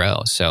order to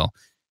grow. So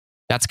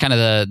that's kind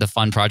of the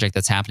fun project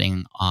that's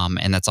happening,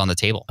 and that's on the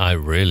table. I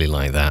really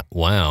like that.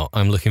 Wow.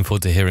 I'm looking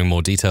forward to hearing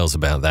more details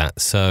about that.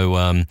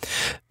 So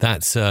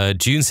that's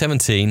June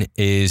 17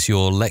 is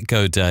your Let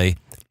Go Day.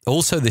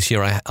 Also this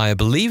year, I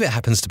believe it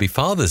happens to be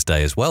Father's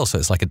Day as well. So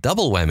it's like a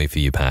double whammy for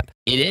you, Pat.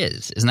 It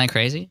is. Isn't that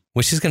crazy?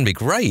 Which is going to be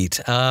great.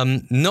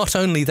 Not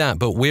only that,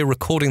 but we're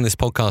recording this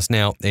podcast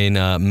now in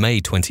May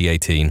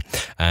 2018.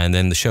 And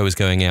then the show is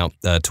going out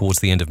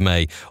towards the end of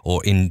May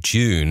or in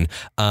June.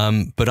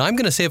 But I'm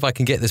going to see if I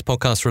can get this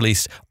podcast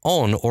released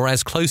on or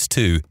as close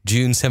to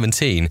June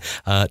 17,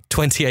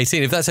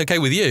 2018, if that's okay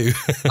with you.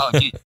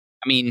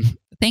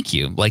 Thank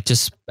you.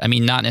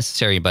 Not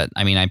necessary, but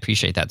I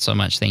appreciate that so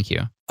much. Thank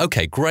you.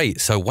 Okay,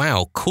 great. So,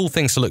 wow, cool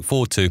things to look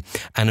forward to.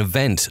 An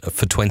event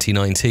for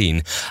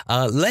 2019.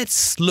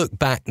 Let's look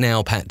back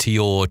now, Pat, to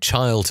your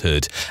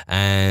childhood.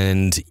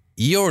 And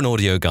you're an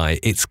audio guy.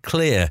 It's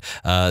clear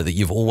that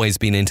you've always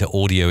been into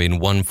audio in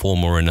one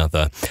form or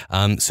another.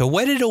 So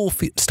where did it all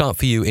start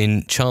for you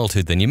in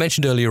childhood then? You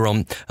mentioned earlier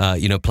on,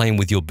 playing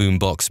with your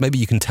boombox. Maybe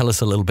you can tell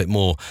us a little bit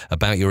more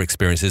about your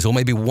experiences, or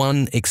maybe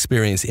one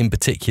experience in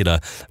particular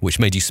which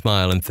made you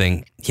smile and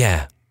think,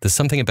 yeah, there's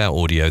something about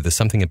audio. There's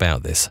something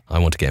about this I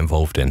want to get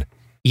involved in.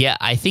 Yeah,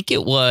 I think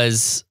it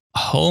was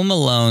Home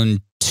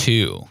Alone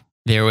 2.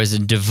 There was a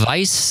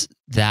device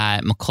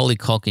that Macaulay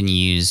Culkin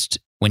used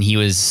when he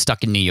was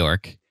stuck in New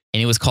York,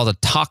 and it was called a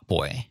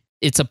Talkboy.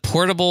 It's a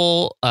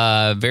portable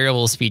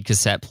variable speed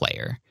cassette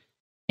player,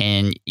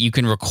 and you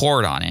can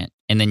record on it,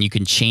 and then you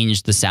can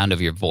change the sound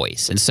of your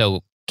voice. And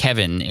so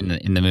Kevin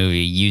in the movie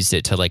used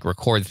it to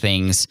record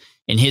things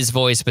in his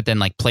voice, but then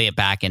play it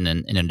back in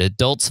an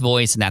adult's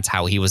voice, and that's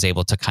how he was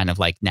able to kind of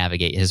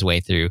navigate his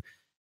way through,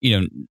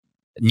 New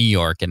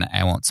York. And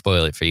I won't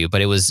spoil it for you, but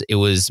it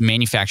was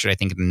manufactured, I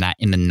think,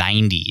 in the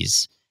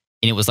 90s,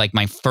 and it was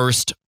my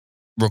first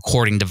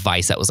recording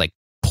device that was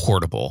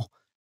portable,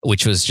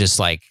 which was just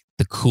the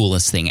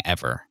coolest thing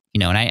ever.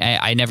 And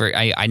I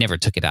never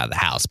took it out of the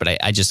house, but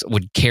I just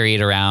would carry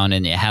it around,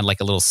 and it had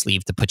a little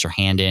sleeve to put your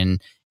hand in,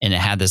 and it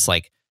had this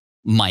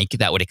mic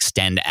that would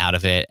extend out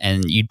of it,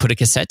 and you'd put a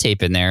cassette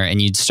tape in there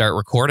and you'd start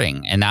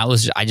recording. And I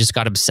just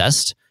got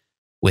obsessed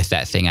with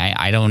that thing.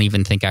 I don't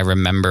even think I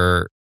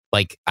remember,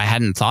 I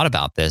hadn't thought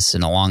about this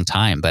in a long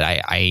time, but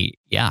I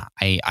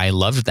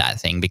loved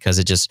that thing because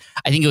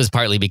I think it was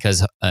partly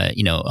because,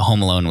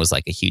 Home Alone was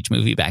a huge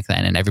movie back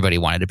then, and everybody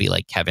wanted to be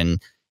like Kevin,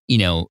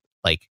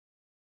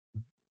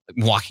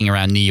 walking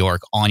around New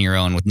York on your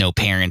own with no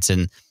parents,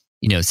 and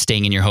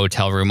staying in your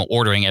hotel room,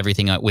 ordering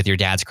everything with your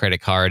dad's credit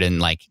card,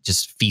 and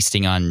just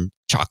feasting on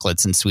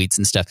chocolates and sweets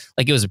and stuff.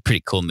 It was a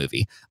pretty cool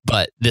movie.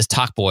 But this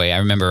Talkboy, I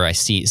remember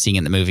seeing it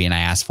in the movie, and I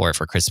asked for it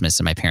for Christmas,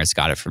 and my parents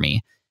got it for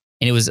me.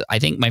 And it was, I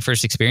think, my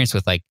first experience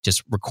with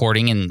just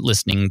recording and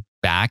listening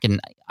back. And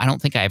I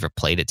don't think I ever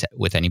played it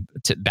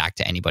back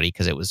to anybody,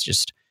 because it was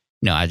just,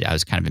 I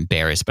was kind of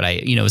embarrassed. But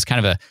it was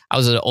kind of I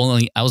was an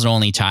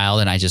only child,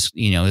 and I just,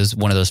 it was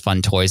one of those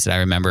fun toys that I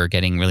remember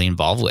getting really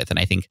involved with. And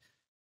I think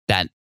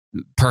that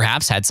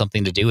perhaps had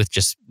something to do with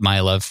just my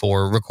love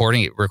for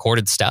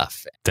recorded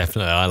stuff.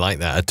 Definitely. I like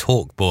that. A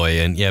talk boy,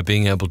 and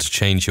being able to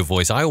change your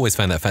voice. I always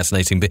found that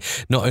fascinating,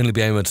 but not only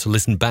being able to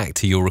listen back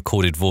to your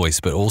recorded voice,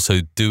 but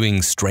also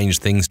doing strange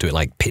things to it,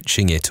 like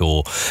pitching it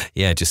or,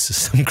 just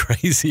some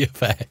crazy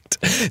effect.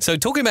 So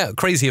talking about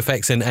crazy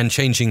effects and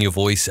changing your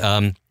voice,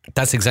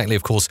 that's exactly,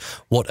 of course,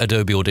 what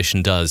Adobe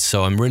Audition does.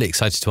 So I'm really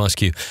excited to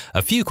ask you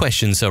a few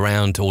questions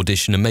around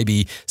Audition and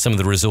maybe some of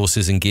the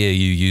resources and gear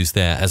you use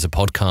there as a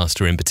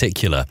podcaster in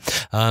particular.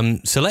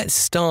 So let's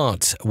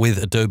start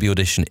with Adobe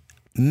Audition.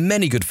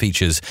 Many good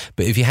features,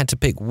 but if you had to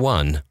pick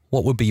one,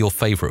 what would be your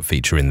favorite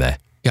feature in there?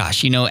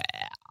 Gosh,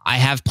 I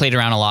have played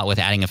around a lot with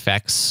adding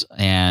effects,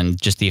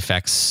 and just the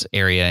effects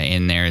area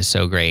in there is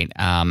so great.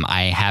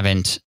 I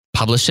haven't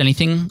published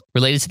anything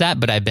related to that,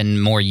 but I've been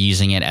more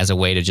using it as a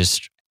way to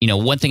just,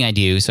 one thing I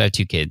do, so I have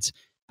 2 kids.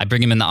 I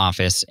bring them in the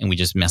office and we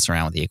just mess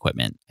around with the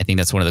equipment. I think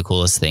that's one of the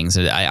coolest things.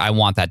 I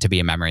want that to be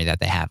a memory that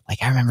they have.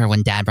 Like, I remember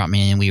when Dad brought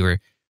me in, we were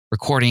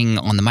recording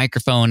on the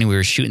microphone and we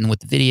were shooting with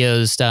the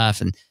video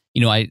stuff. And,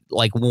 I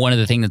like one of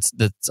the things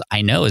that's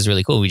I know is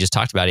really cool. We just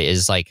talked about it,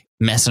 is like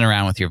messing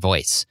around with your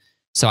voice.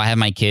 So I have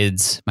my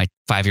kids, my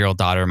 5-year-old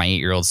daughter, my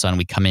 8-year-old son.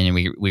 We come in and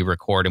we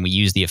record, and we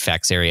use the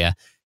effects area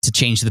to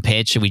change the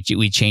pitch, and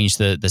we change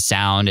the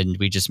sound, and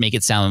we just make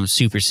it sound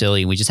super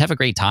silly. We just have a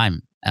great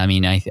time. I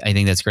mean, I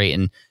think that's great.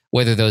 And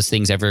whether those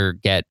things ever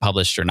get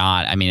published or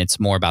not, I mean,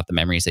 it's more about the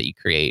memories that you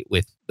create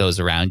with those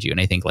around you.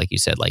 And I think, like you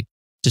said, like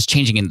just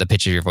changing the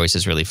pitch of your voice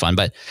is really fun.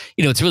 But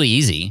it's really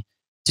easy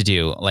to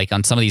do. Like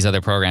on some of these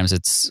other programs,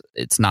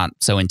 it's not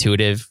so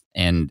intuitive,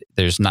 and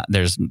there's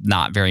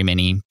not very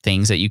many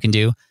things that you can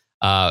do.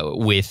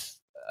 With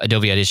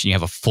Adobe Audition, you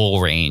have a full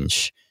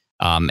range.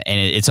 And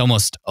it's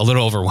almost a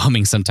little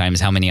overwhelming sometimes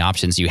how many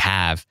options you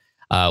have,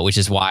 which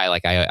is why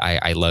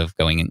I love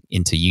going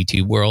into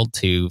YouTube world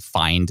to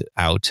find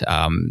out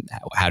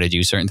how to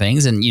do certain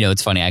things. And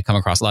it's funny, I come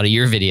across a lot of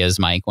your videos,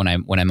 Mike, when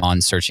I'm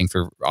on searching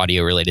for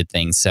audio related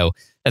things. So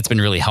that's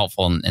been really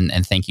helpful,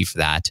 and thank you for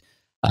that.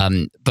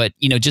 But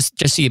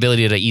just the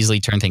ability to easily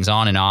turn things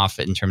on and off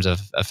in terms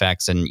of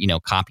effects, and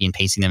copy and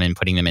pasting them and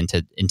putting them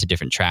into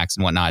different tracks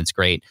and whatnot, it's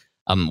great.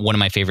 One of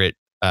my favorite.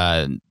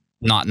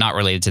 Not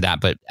related to that,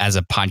 but as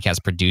a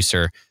podcast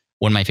producer,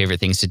 one of my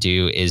favorite things to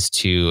do is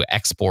to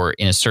export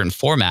in a certain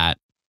format.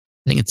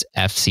 I think it's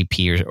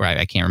FCP or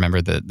I can't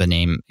remember the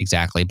name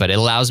exactly, but it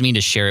allows me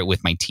to share it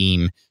with my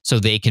team so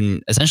they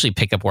can essentially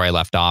pick up where I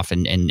left off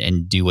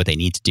and do what they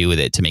need to do with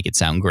it to make it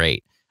sound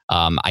great.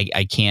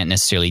 I can't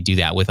necessarily do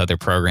that with other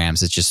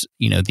programs. It's just,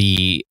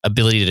 the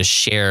ability to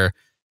share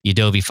the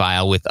Adobe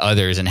file with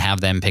others and have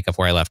them pick up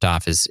where I left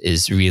off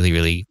is really,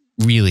 really,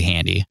 really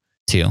handy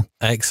too.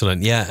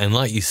 Excellent. Yeah. And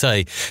like you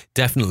say,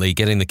 definitely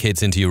getting the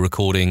kids into your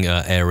recording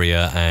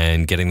area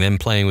and getting them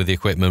playing with the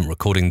equipment,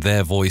 recording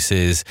their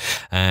voices.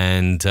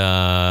 And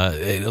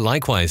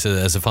likewise,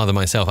 as a father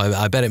myself,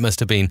 I bet it must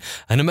have been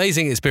an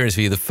amazing experience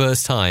for you the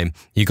first time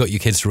you got your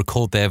kids to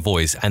record their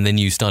voice, and then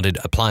you started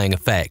applying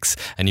effects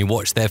and you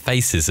watched their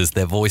faces as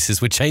their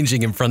voices were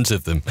changing in front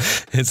of them.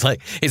 It's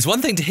like, it's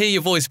one thing to hear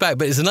your voice back,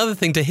 but it's another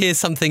thing to hear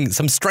some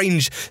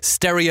strange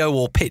stereo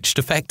or pitched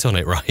effect on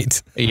it,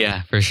 right?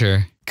 Yeah, for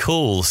sure.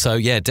 Cool. So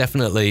yeah,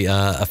 definitely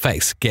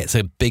effects gets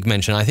a big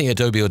mention. I think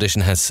Adobe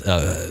Audition has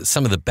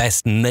some of the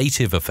best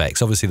native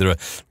effects. Obviously, there are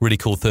really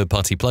cool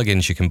third-party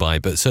plugins you can buy,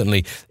 but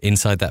certainly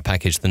inside that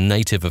package, the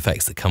native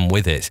effects that come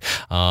with it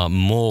are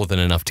more than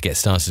enough to get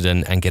started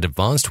and get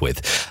advanced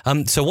with.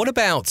 So what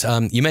about,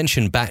 you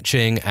mentioned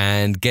batching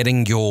and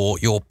getting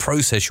your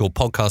process, your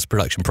podcast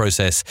production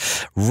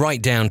process,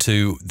 right down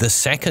to the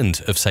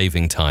second of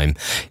saving time.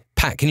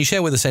 Pat, can you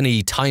share with us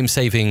any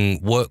time-saving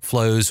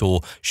workflows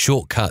or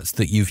shortcuts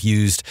that you've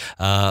used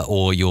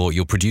or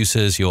your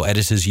producers, your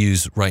editors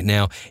use right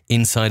now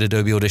inside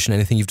Adobe Audition?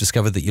 Anything you've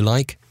discovered that you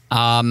like?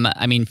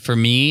 I mean, for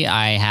me,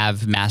 I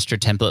have master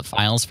template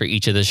files for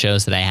each of the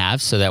shows that I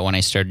have, so that when I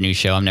start a new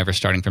show, I'm never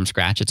starting from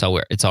scratch. It's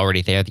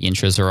already there. The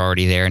intros are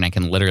already there, and I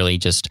can literally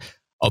just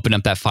open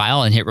up that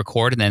file and hit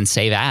record and then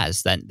save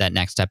as that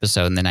next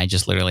episode. And then I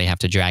just literally have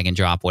to drag and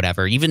drop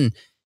whatever. Even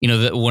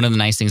one of the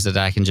nice things that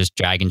I can just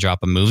drag and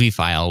drop a movie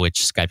file, which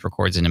Skype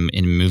records in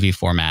a movie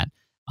format,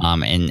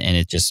 and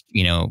it just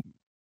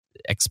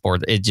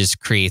export. It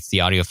just creates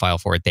the audio file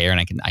for it there, and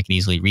I can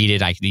easily read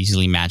it. I can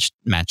easily match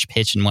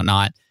pitch and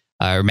whatnot,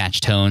 or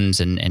match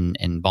tones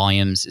and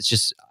volumes. It's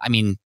just, I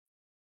mean,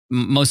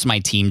 most of my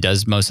team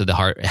does most of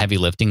the heavy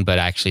lifting, but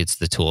actually it's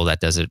the tool that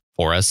does it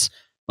for us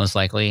most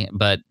likely.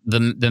 But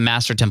the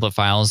master template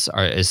files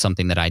is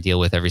something that I deal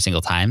with every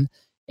single time.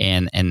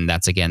 And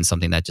that's, again,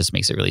 something that just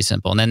makes it really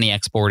simple. And then the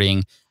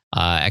exporting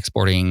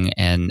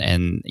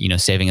and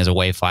saving as a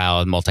WAV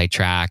file,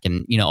 multi-track,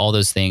 and all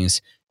those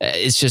things.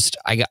 It's just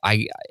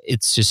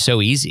it's just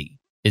so easy.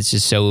 It's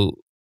just so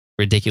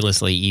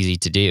ridiculously easy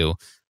to do.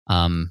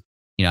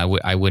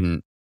 I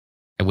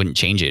wouldn't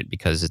change it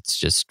because it's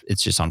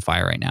just on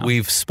fire right now.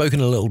 We've spoken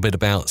a little bit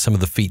about some of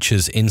the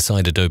features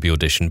inside Adobe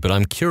Audition, but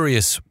I'm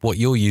curious what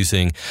you're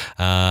using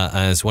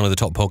as one of the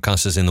top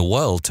podcasters in the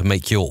world to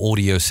make your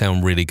audio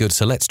sound really good.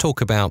 So let's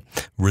talk about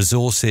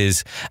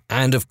resources.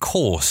 And of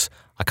course,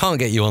 I can't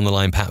get you on the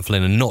line, Pat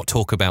Flynn, and not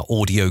talk about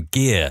audio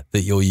gear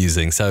that you're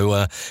using.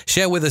 So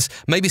share with us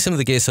maybe some of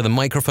the gear, so the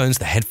microphones,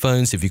 the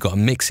headphones, if you've got a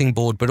mixing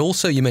board, but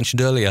also you mentioned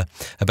earlier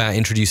about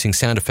introducing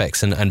sound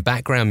effects and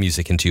background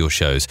music into your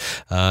shows.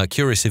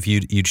 Curious if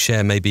you'd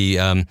share maybe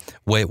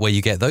where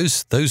you get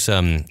those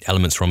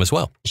elements from as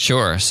well.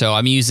 Sure. So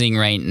I'm using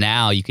right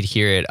now, you could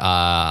hear it,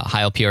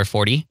 Heil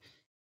PR40.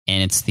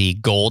 And it's the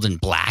gold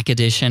and black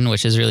edition,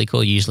 which is really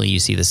cool. Usually you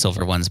see the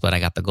silver ones, but I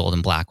got the gold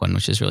and black one,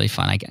 which is really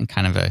fun. I'm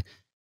kind of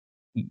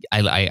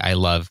I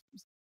love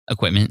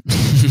equipment,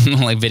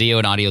 like video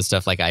and audio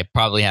stuff. Like I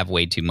probably have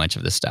way too much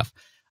of this stuff.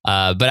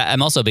 But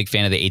I'm also a big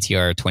fan of the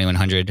ATR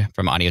 2100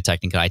 from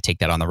Audio-Technica. I take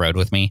that on the road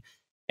with me,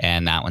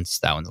 and that one's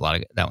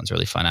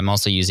really fun. I'm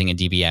also using a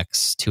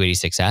DBX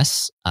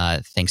 286S,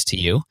 thanks to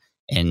you,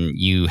 and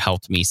you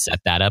helped me set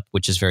that up,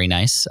 which is very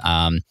nice.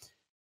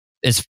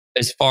 As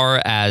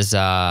far as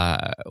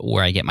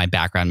where I get my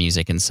background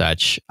music and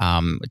such,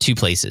 two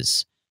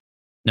places.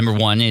 Number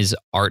one is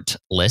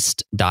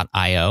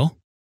artlist.io.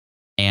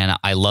 And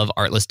I love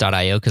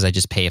artlist.io because I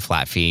just pay a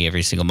flat fee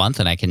every single month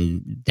and I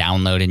can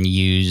download and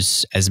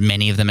use as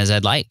many of them as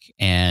I'd like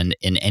and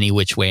in any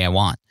which way I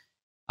want.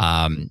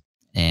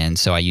 And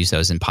so I use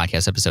those in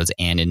podcast episodes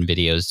and in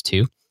videos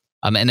too.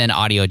 And then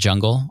Audio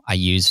Jungle I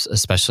use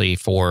especially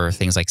for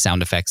things like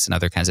sound effects and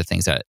other kinds of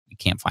things that you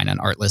can't find on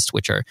Artlist,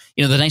 which are,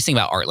 the nice thing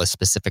about Artlist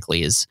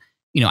specifically is,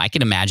 I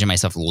can imagine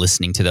myself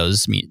listening to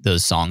those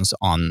songs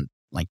on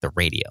like the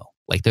radio.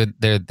 Like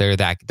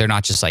they're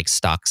not just like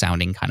stock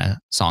sounding kind of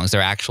songs. They're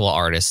actual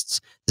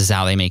artists. This is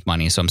how they make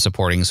money. So I'm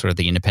supporting sort of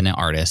the independent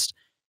artist.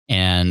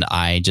 And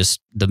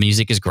the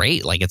music is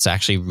great. Like it's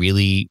actually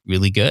really,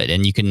 really good.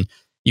 And you can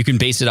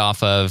base it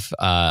off of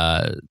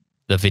the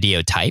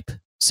video type.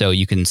 So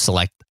you can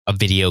select a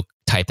video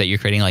type that you're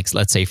creating. Like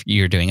let's say if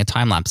you're doing a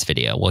time-lapse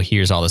video. Well,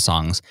 here's all the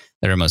songs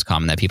that are most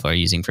common that people are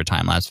using for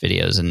time-lapse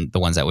videos and the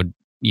ones that would,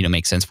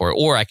 make sense for it.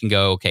 Or I can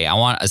go, okay,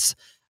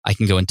 I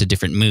can go into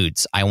different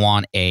moods. I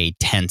want a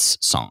tense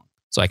song.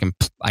 So I can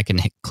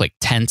click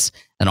tense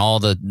and all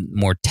the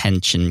more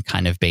tension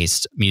kind of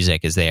based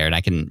music is there. And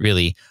I can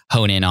really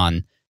hone in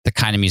on the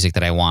kind of music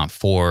that I want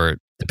for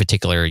the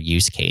particular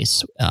use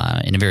case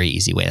in a very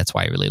easy way. That's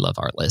why I really love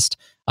Artlist.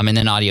 And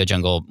then Audio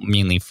Jungle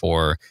mainly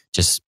for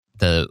just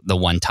the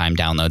one-time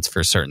downloads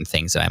for certain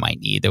things that I might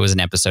need. There was an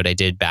episode I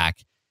did back,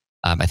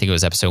 I think it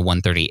was episode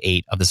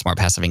 138 of the Smart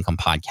Passive Income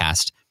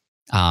podcast.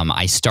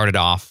 I started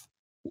off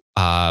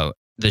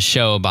the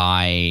show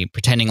by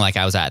pretending like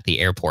I was at the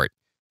airport.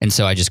 And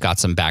so I just got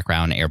some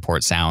background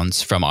airport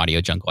sounds from Audio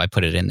Jungle. I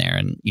put it in there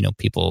and,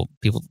 people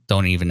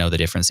don't even know the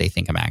difference. They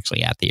think I'm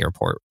actually at the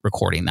airport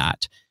recording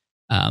that,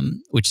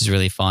 which is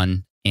really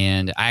fun.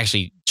 And I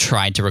actually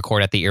tried to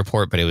record at the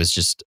airport, but it was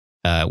just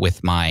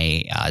with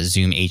my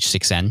Zoom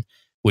H6N,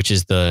 which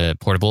is the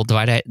portable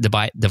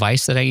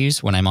device that I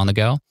use when I'm on the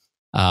go.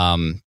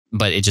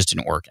 But it just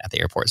didn't work at the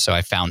airport. So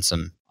I found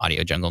some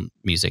Audio Jungle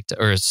music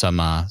or some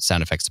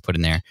sound effects to put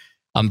in there.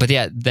 On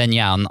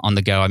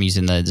the go, I'm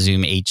using the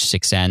Zoom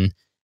H6N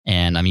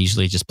and I'm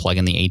usually just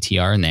plugging the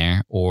ATR in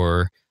there.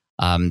 Or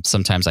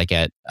sometimes I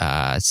get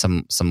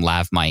some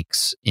lav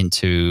mics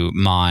into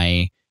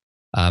my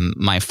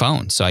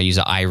phone. So I use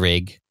an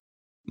iRig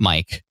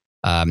mic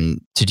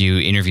to do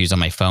interviews on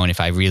my phone if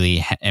I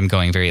really am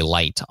going very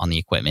light on the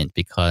equipment,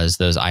 because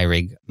those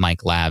iRig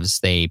mic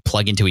lavs, they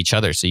plug into each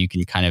other. So you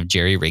can kind of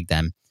jerry rig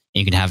them and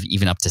you can have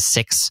even up to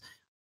 6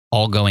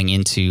 all going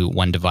into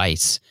one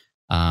device.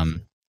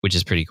 Which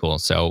is pretty cool.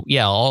 So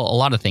yeah, a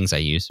lot of things I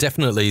use.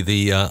 Definitely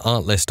the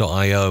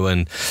Artlist.io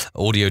and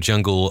Audio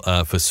Jungle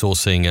for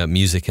sourcing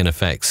music and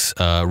effects.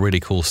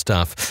 Really cool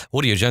stuff.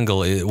 Audio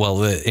Jungle,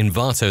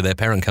 Envato, their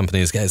parent company,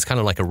 is kind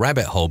of like a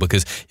rabbit hole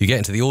because you get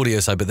into the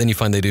audio side, but then you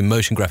find they do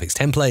motion graphics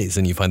templates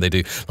and you find they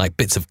do like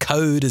bits of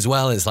code as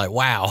well. It's like,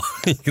 wow,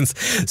 you can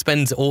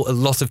spend a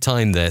lot of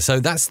time there. So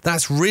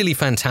that's really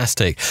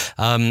fantastic.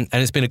 And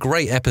it's been a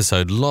great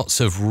episode.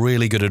 Lots of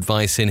really good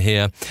advice in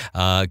here,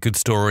 good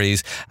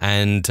stories,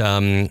 and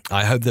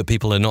I hope that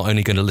people are not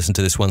only going to listen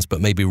to this once,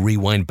 but maybe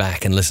rewind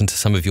back and listen to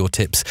some of your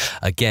tips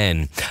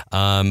again.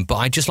 But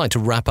I'd just like to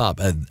wrap up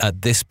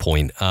at this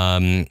point.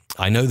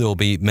 I know there will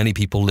be many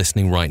people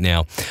listening right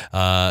now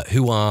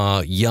who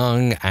are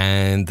young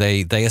and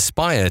they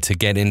aspire to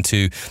get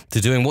into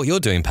doing what you're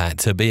doing, Pat,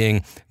 to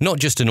being not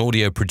just an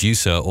audio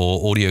producer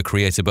or audio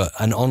creator, but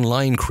an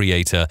online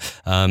creator,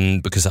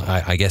 because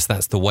I guess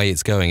that's the way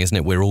it's going, isn't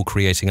it? We're all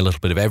creating a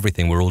little bit of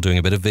everything. We're all doing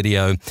a bit of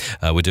video.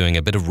 We're doing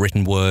a bit of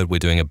written word. We're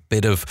doing a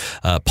bit of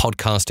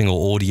podcasting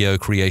or audio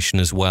creation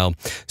as well.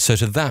 So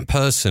to that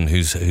person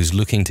who's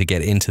looking to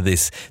get into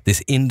this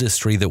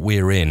industry that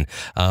we're in,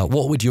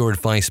 what would your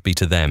advice be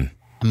to them?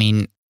 I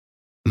mean,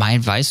 my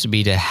advice would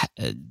be to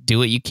do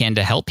what you can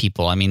to help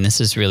people. I mean, this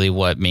is really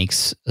what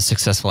makes a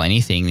successful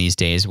anything these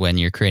days when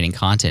you're creating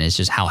content, is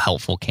just how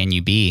helpful can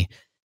you be,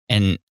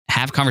 and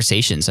have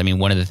conversations. I mean,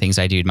 one of the things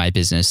I do in my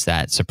business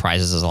that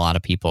surprises a lot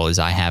of people is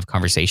I have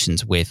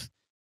conversations with,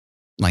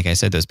 like I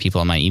said, those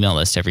people on my email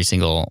list every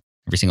single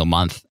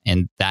month.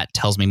 And that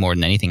tells me more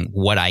than anything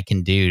what I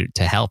can do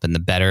to help. And the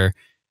better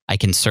I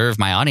can serve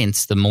my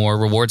audience, the more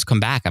rewards come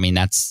back. I mean,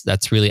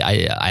 that's really,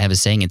 I have a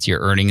saying, it's your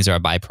earnings are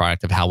a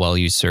byproduct of how well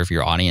you serve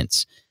your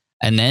audience.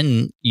 And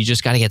then you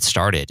just got to get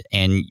started,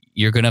 and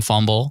you're going to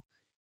fumble.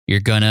 You're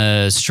going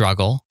to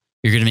struggle.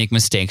 You're going to make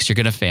mistakes. You're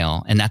going to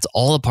fail. And that's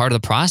all a part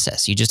of the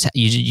process. You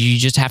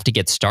just have to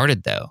get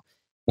started, though.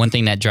 One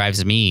thing that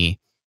drives me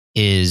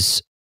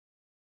is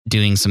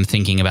doing some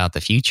thinking about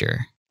the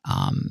future.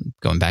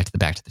 Going back to the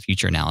Back to the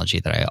Future analogy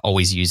that I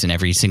always use in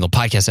every single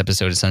podcast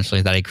episode,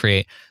 essentially, that I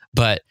create.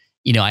 But,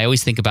 I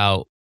always think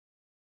about,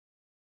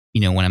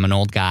 when I'm an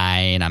old guy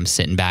and I'm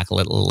sitting back a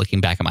little,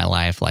 looking back at my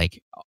life,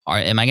 like,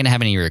 am I going to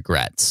have any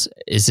regrets?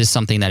 Is this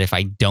something that if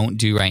I don't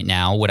do right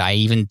now, would I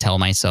even tell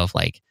myself,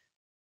 like,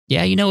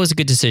 yeah, it was a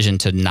good decision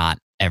to not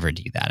ever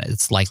do that.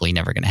 It's likely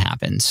never going to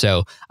happen.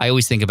 So I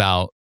always think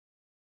about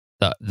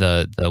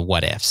the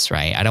what ifs,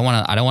 right? I don't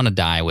want to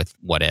die with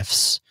what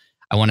ifs.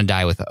 I want to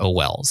die with oh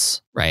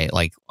wells, right?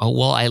 Like, oh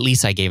well, at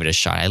least I gave it a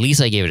shot. At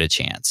least I gave it a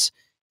chance.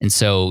 And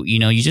so,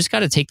 you just got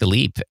to take the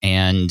leap.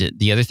 And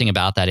the other thing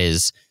about that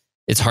is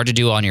it's hard to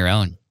do on your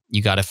own.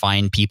 You got to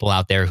find people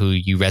out there who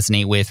you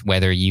resonate with,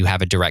 whether you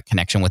have a direct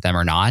connection with them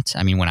or not.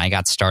 I mean, when I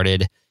got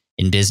started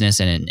in business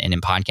and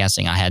in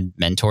podcasting, I had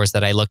mentors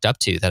that I looked up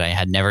to that I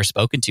had never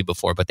spoken to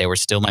before, but they were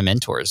still my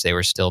mentors. They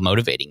were still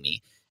motivating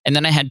me. And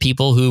then I had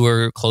people who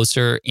were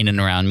closer in and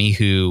around me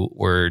who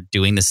were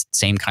doing the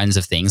same kinds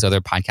of things,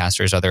 other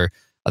podcasters, other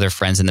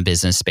friends in the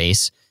business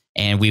space.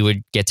 And we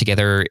would get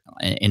together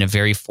in a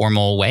very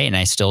formal way. And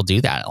I still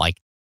do that. Like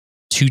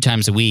 2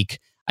 times a week,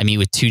 I meet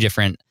with 2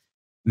 different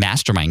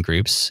mastermind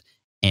groups,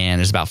 and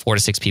there's about 4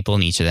 to 6 people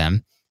in each of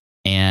them.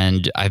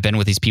 And I've been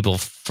with these people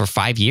for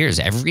 5 years.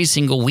 Every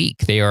single week,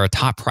 they are a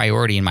top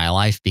priority in my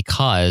life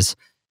because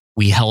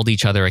we held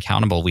each other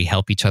accountable. We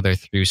help each other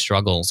through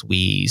struggles.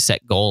 We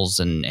set goals,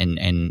 and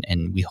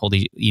we hold.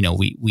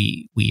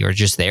 We are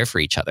just there for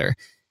each other,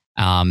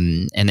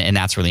 and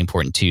that's really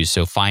important too.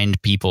 So find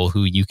people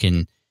who you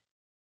can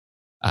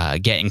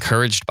get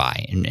encouraged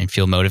by and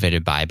feel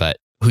motivated by, but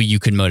who you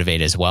can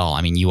motivate as well.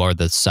 I mean, you are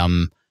the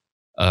sum.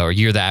 Or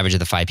you're the average of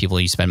the 5 people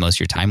you spend most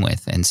of your time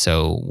with. And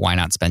so why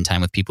not spend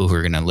time with people who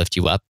are going to lift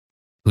you up,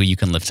 who you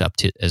can lift up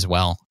to as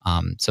well.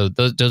 So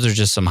those are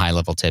just some high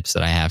level tips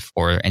that I have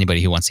for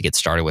anybody who wants to get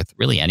started with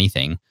really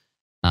anything.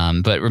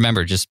 But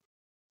remember, just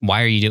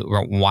why are you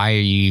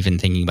even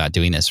thinking about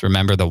doing this?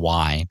 Remember the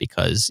why,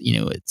 because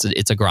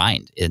it's a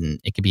grind and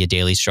it could be a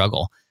daily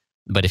struggle.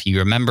 But if you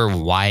remember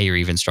why you're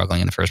even struggling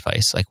in the first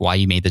place, like why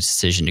you made the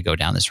decision to go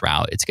down this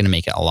route, it's going to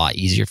make it a lot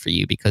easier for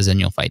you, because then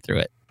you'll fight through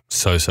it.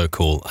 So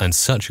cool, and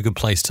such a good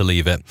place to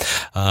leave it.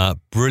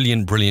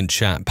 Brilliant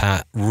chat,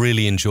 Pat.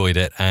 Really enjoyed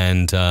it,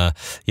 and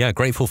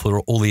grateful for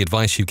all the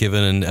advice you've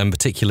given, and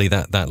particularly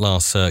that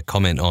last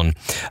comment on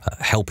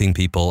helping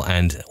people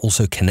and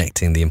also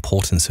connecting, the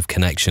importance of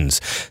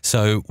connections.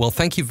 So, well,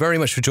 thank you very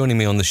much for joining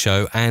me on the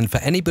show, and for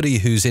anybody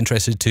who's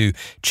interested to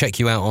check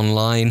you out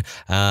online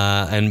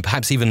and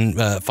perhaps even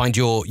find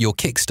your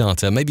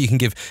Kickstarter, maybe you can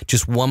give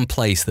just one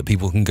place that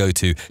people can go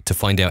to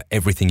find out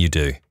everything you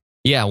do.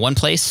 Yeah, one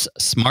place,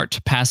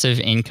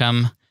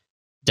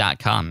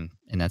 smartpassiveincome.com,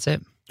 and that's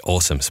it.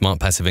 Awesome,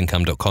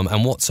 smartpassiveincome.com.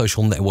 And what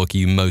social network are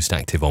you most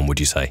active on, would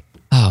you say?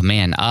 Oh,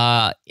 man,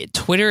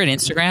 Twitter and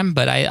Instagram,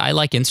 but I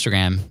like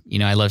Instagram.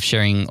 I love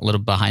sharing a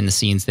little behind the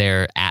scenes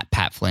there. At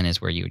Pat Flynn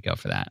is where you would go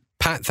for that.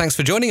 Pat, thanks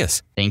for joining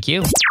us. Thank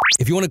you.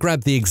 If you want to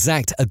grab the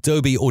exact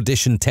Adobe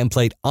Audition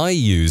template I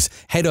use,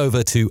 head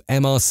over to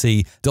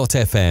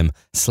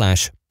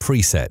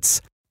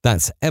mrc.fm/presets.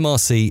 That's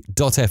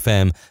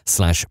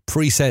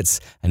mrc.fm/presets,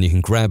 and you can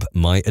grab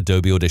my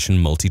Adobe Audition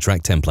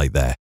multi-track template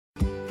there.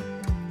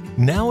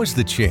 Now is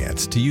the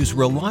chance to use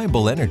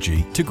reliable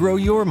energy to grow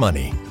your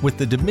money with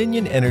the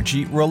Dominion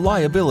Energy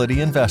Reliability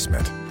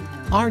Investment.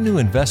 Our new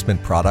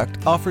investment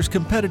product offers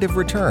competitive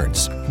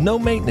returns, no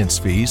maintenance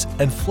fees,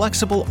 and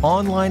flexible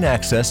online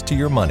access to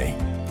your money.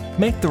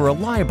 Make the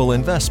reliable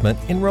investment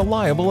in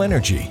reliable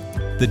energy.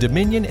 The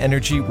Dominion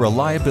Energy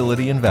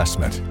Reliability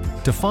Investment.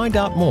 To find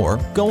out more,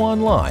 go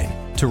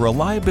online to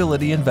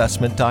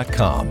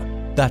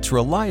reliabilityinvestment.com. That's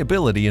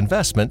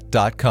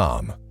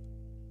reliabilityinvestment.com.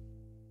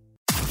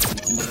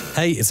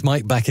 Hey, it's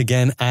Mike back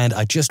again, and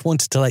I just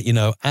wanted to let you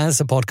know, as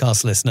a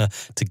podcast listener,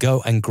 to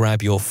go and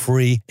grab your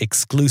free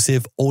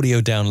exclusive audio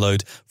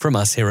download from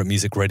us here at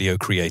Music Radio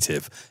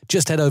Creative.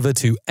 Just head over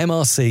to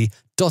mrc.fm/play.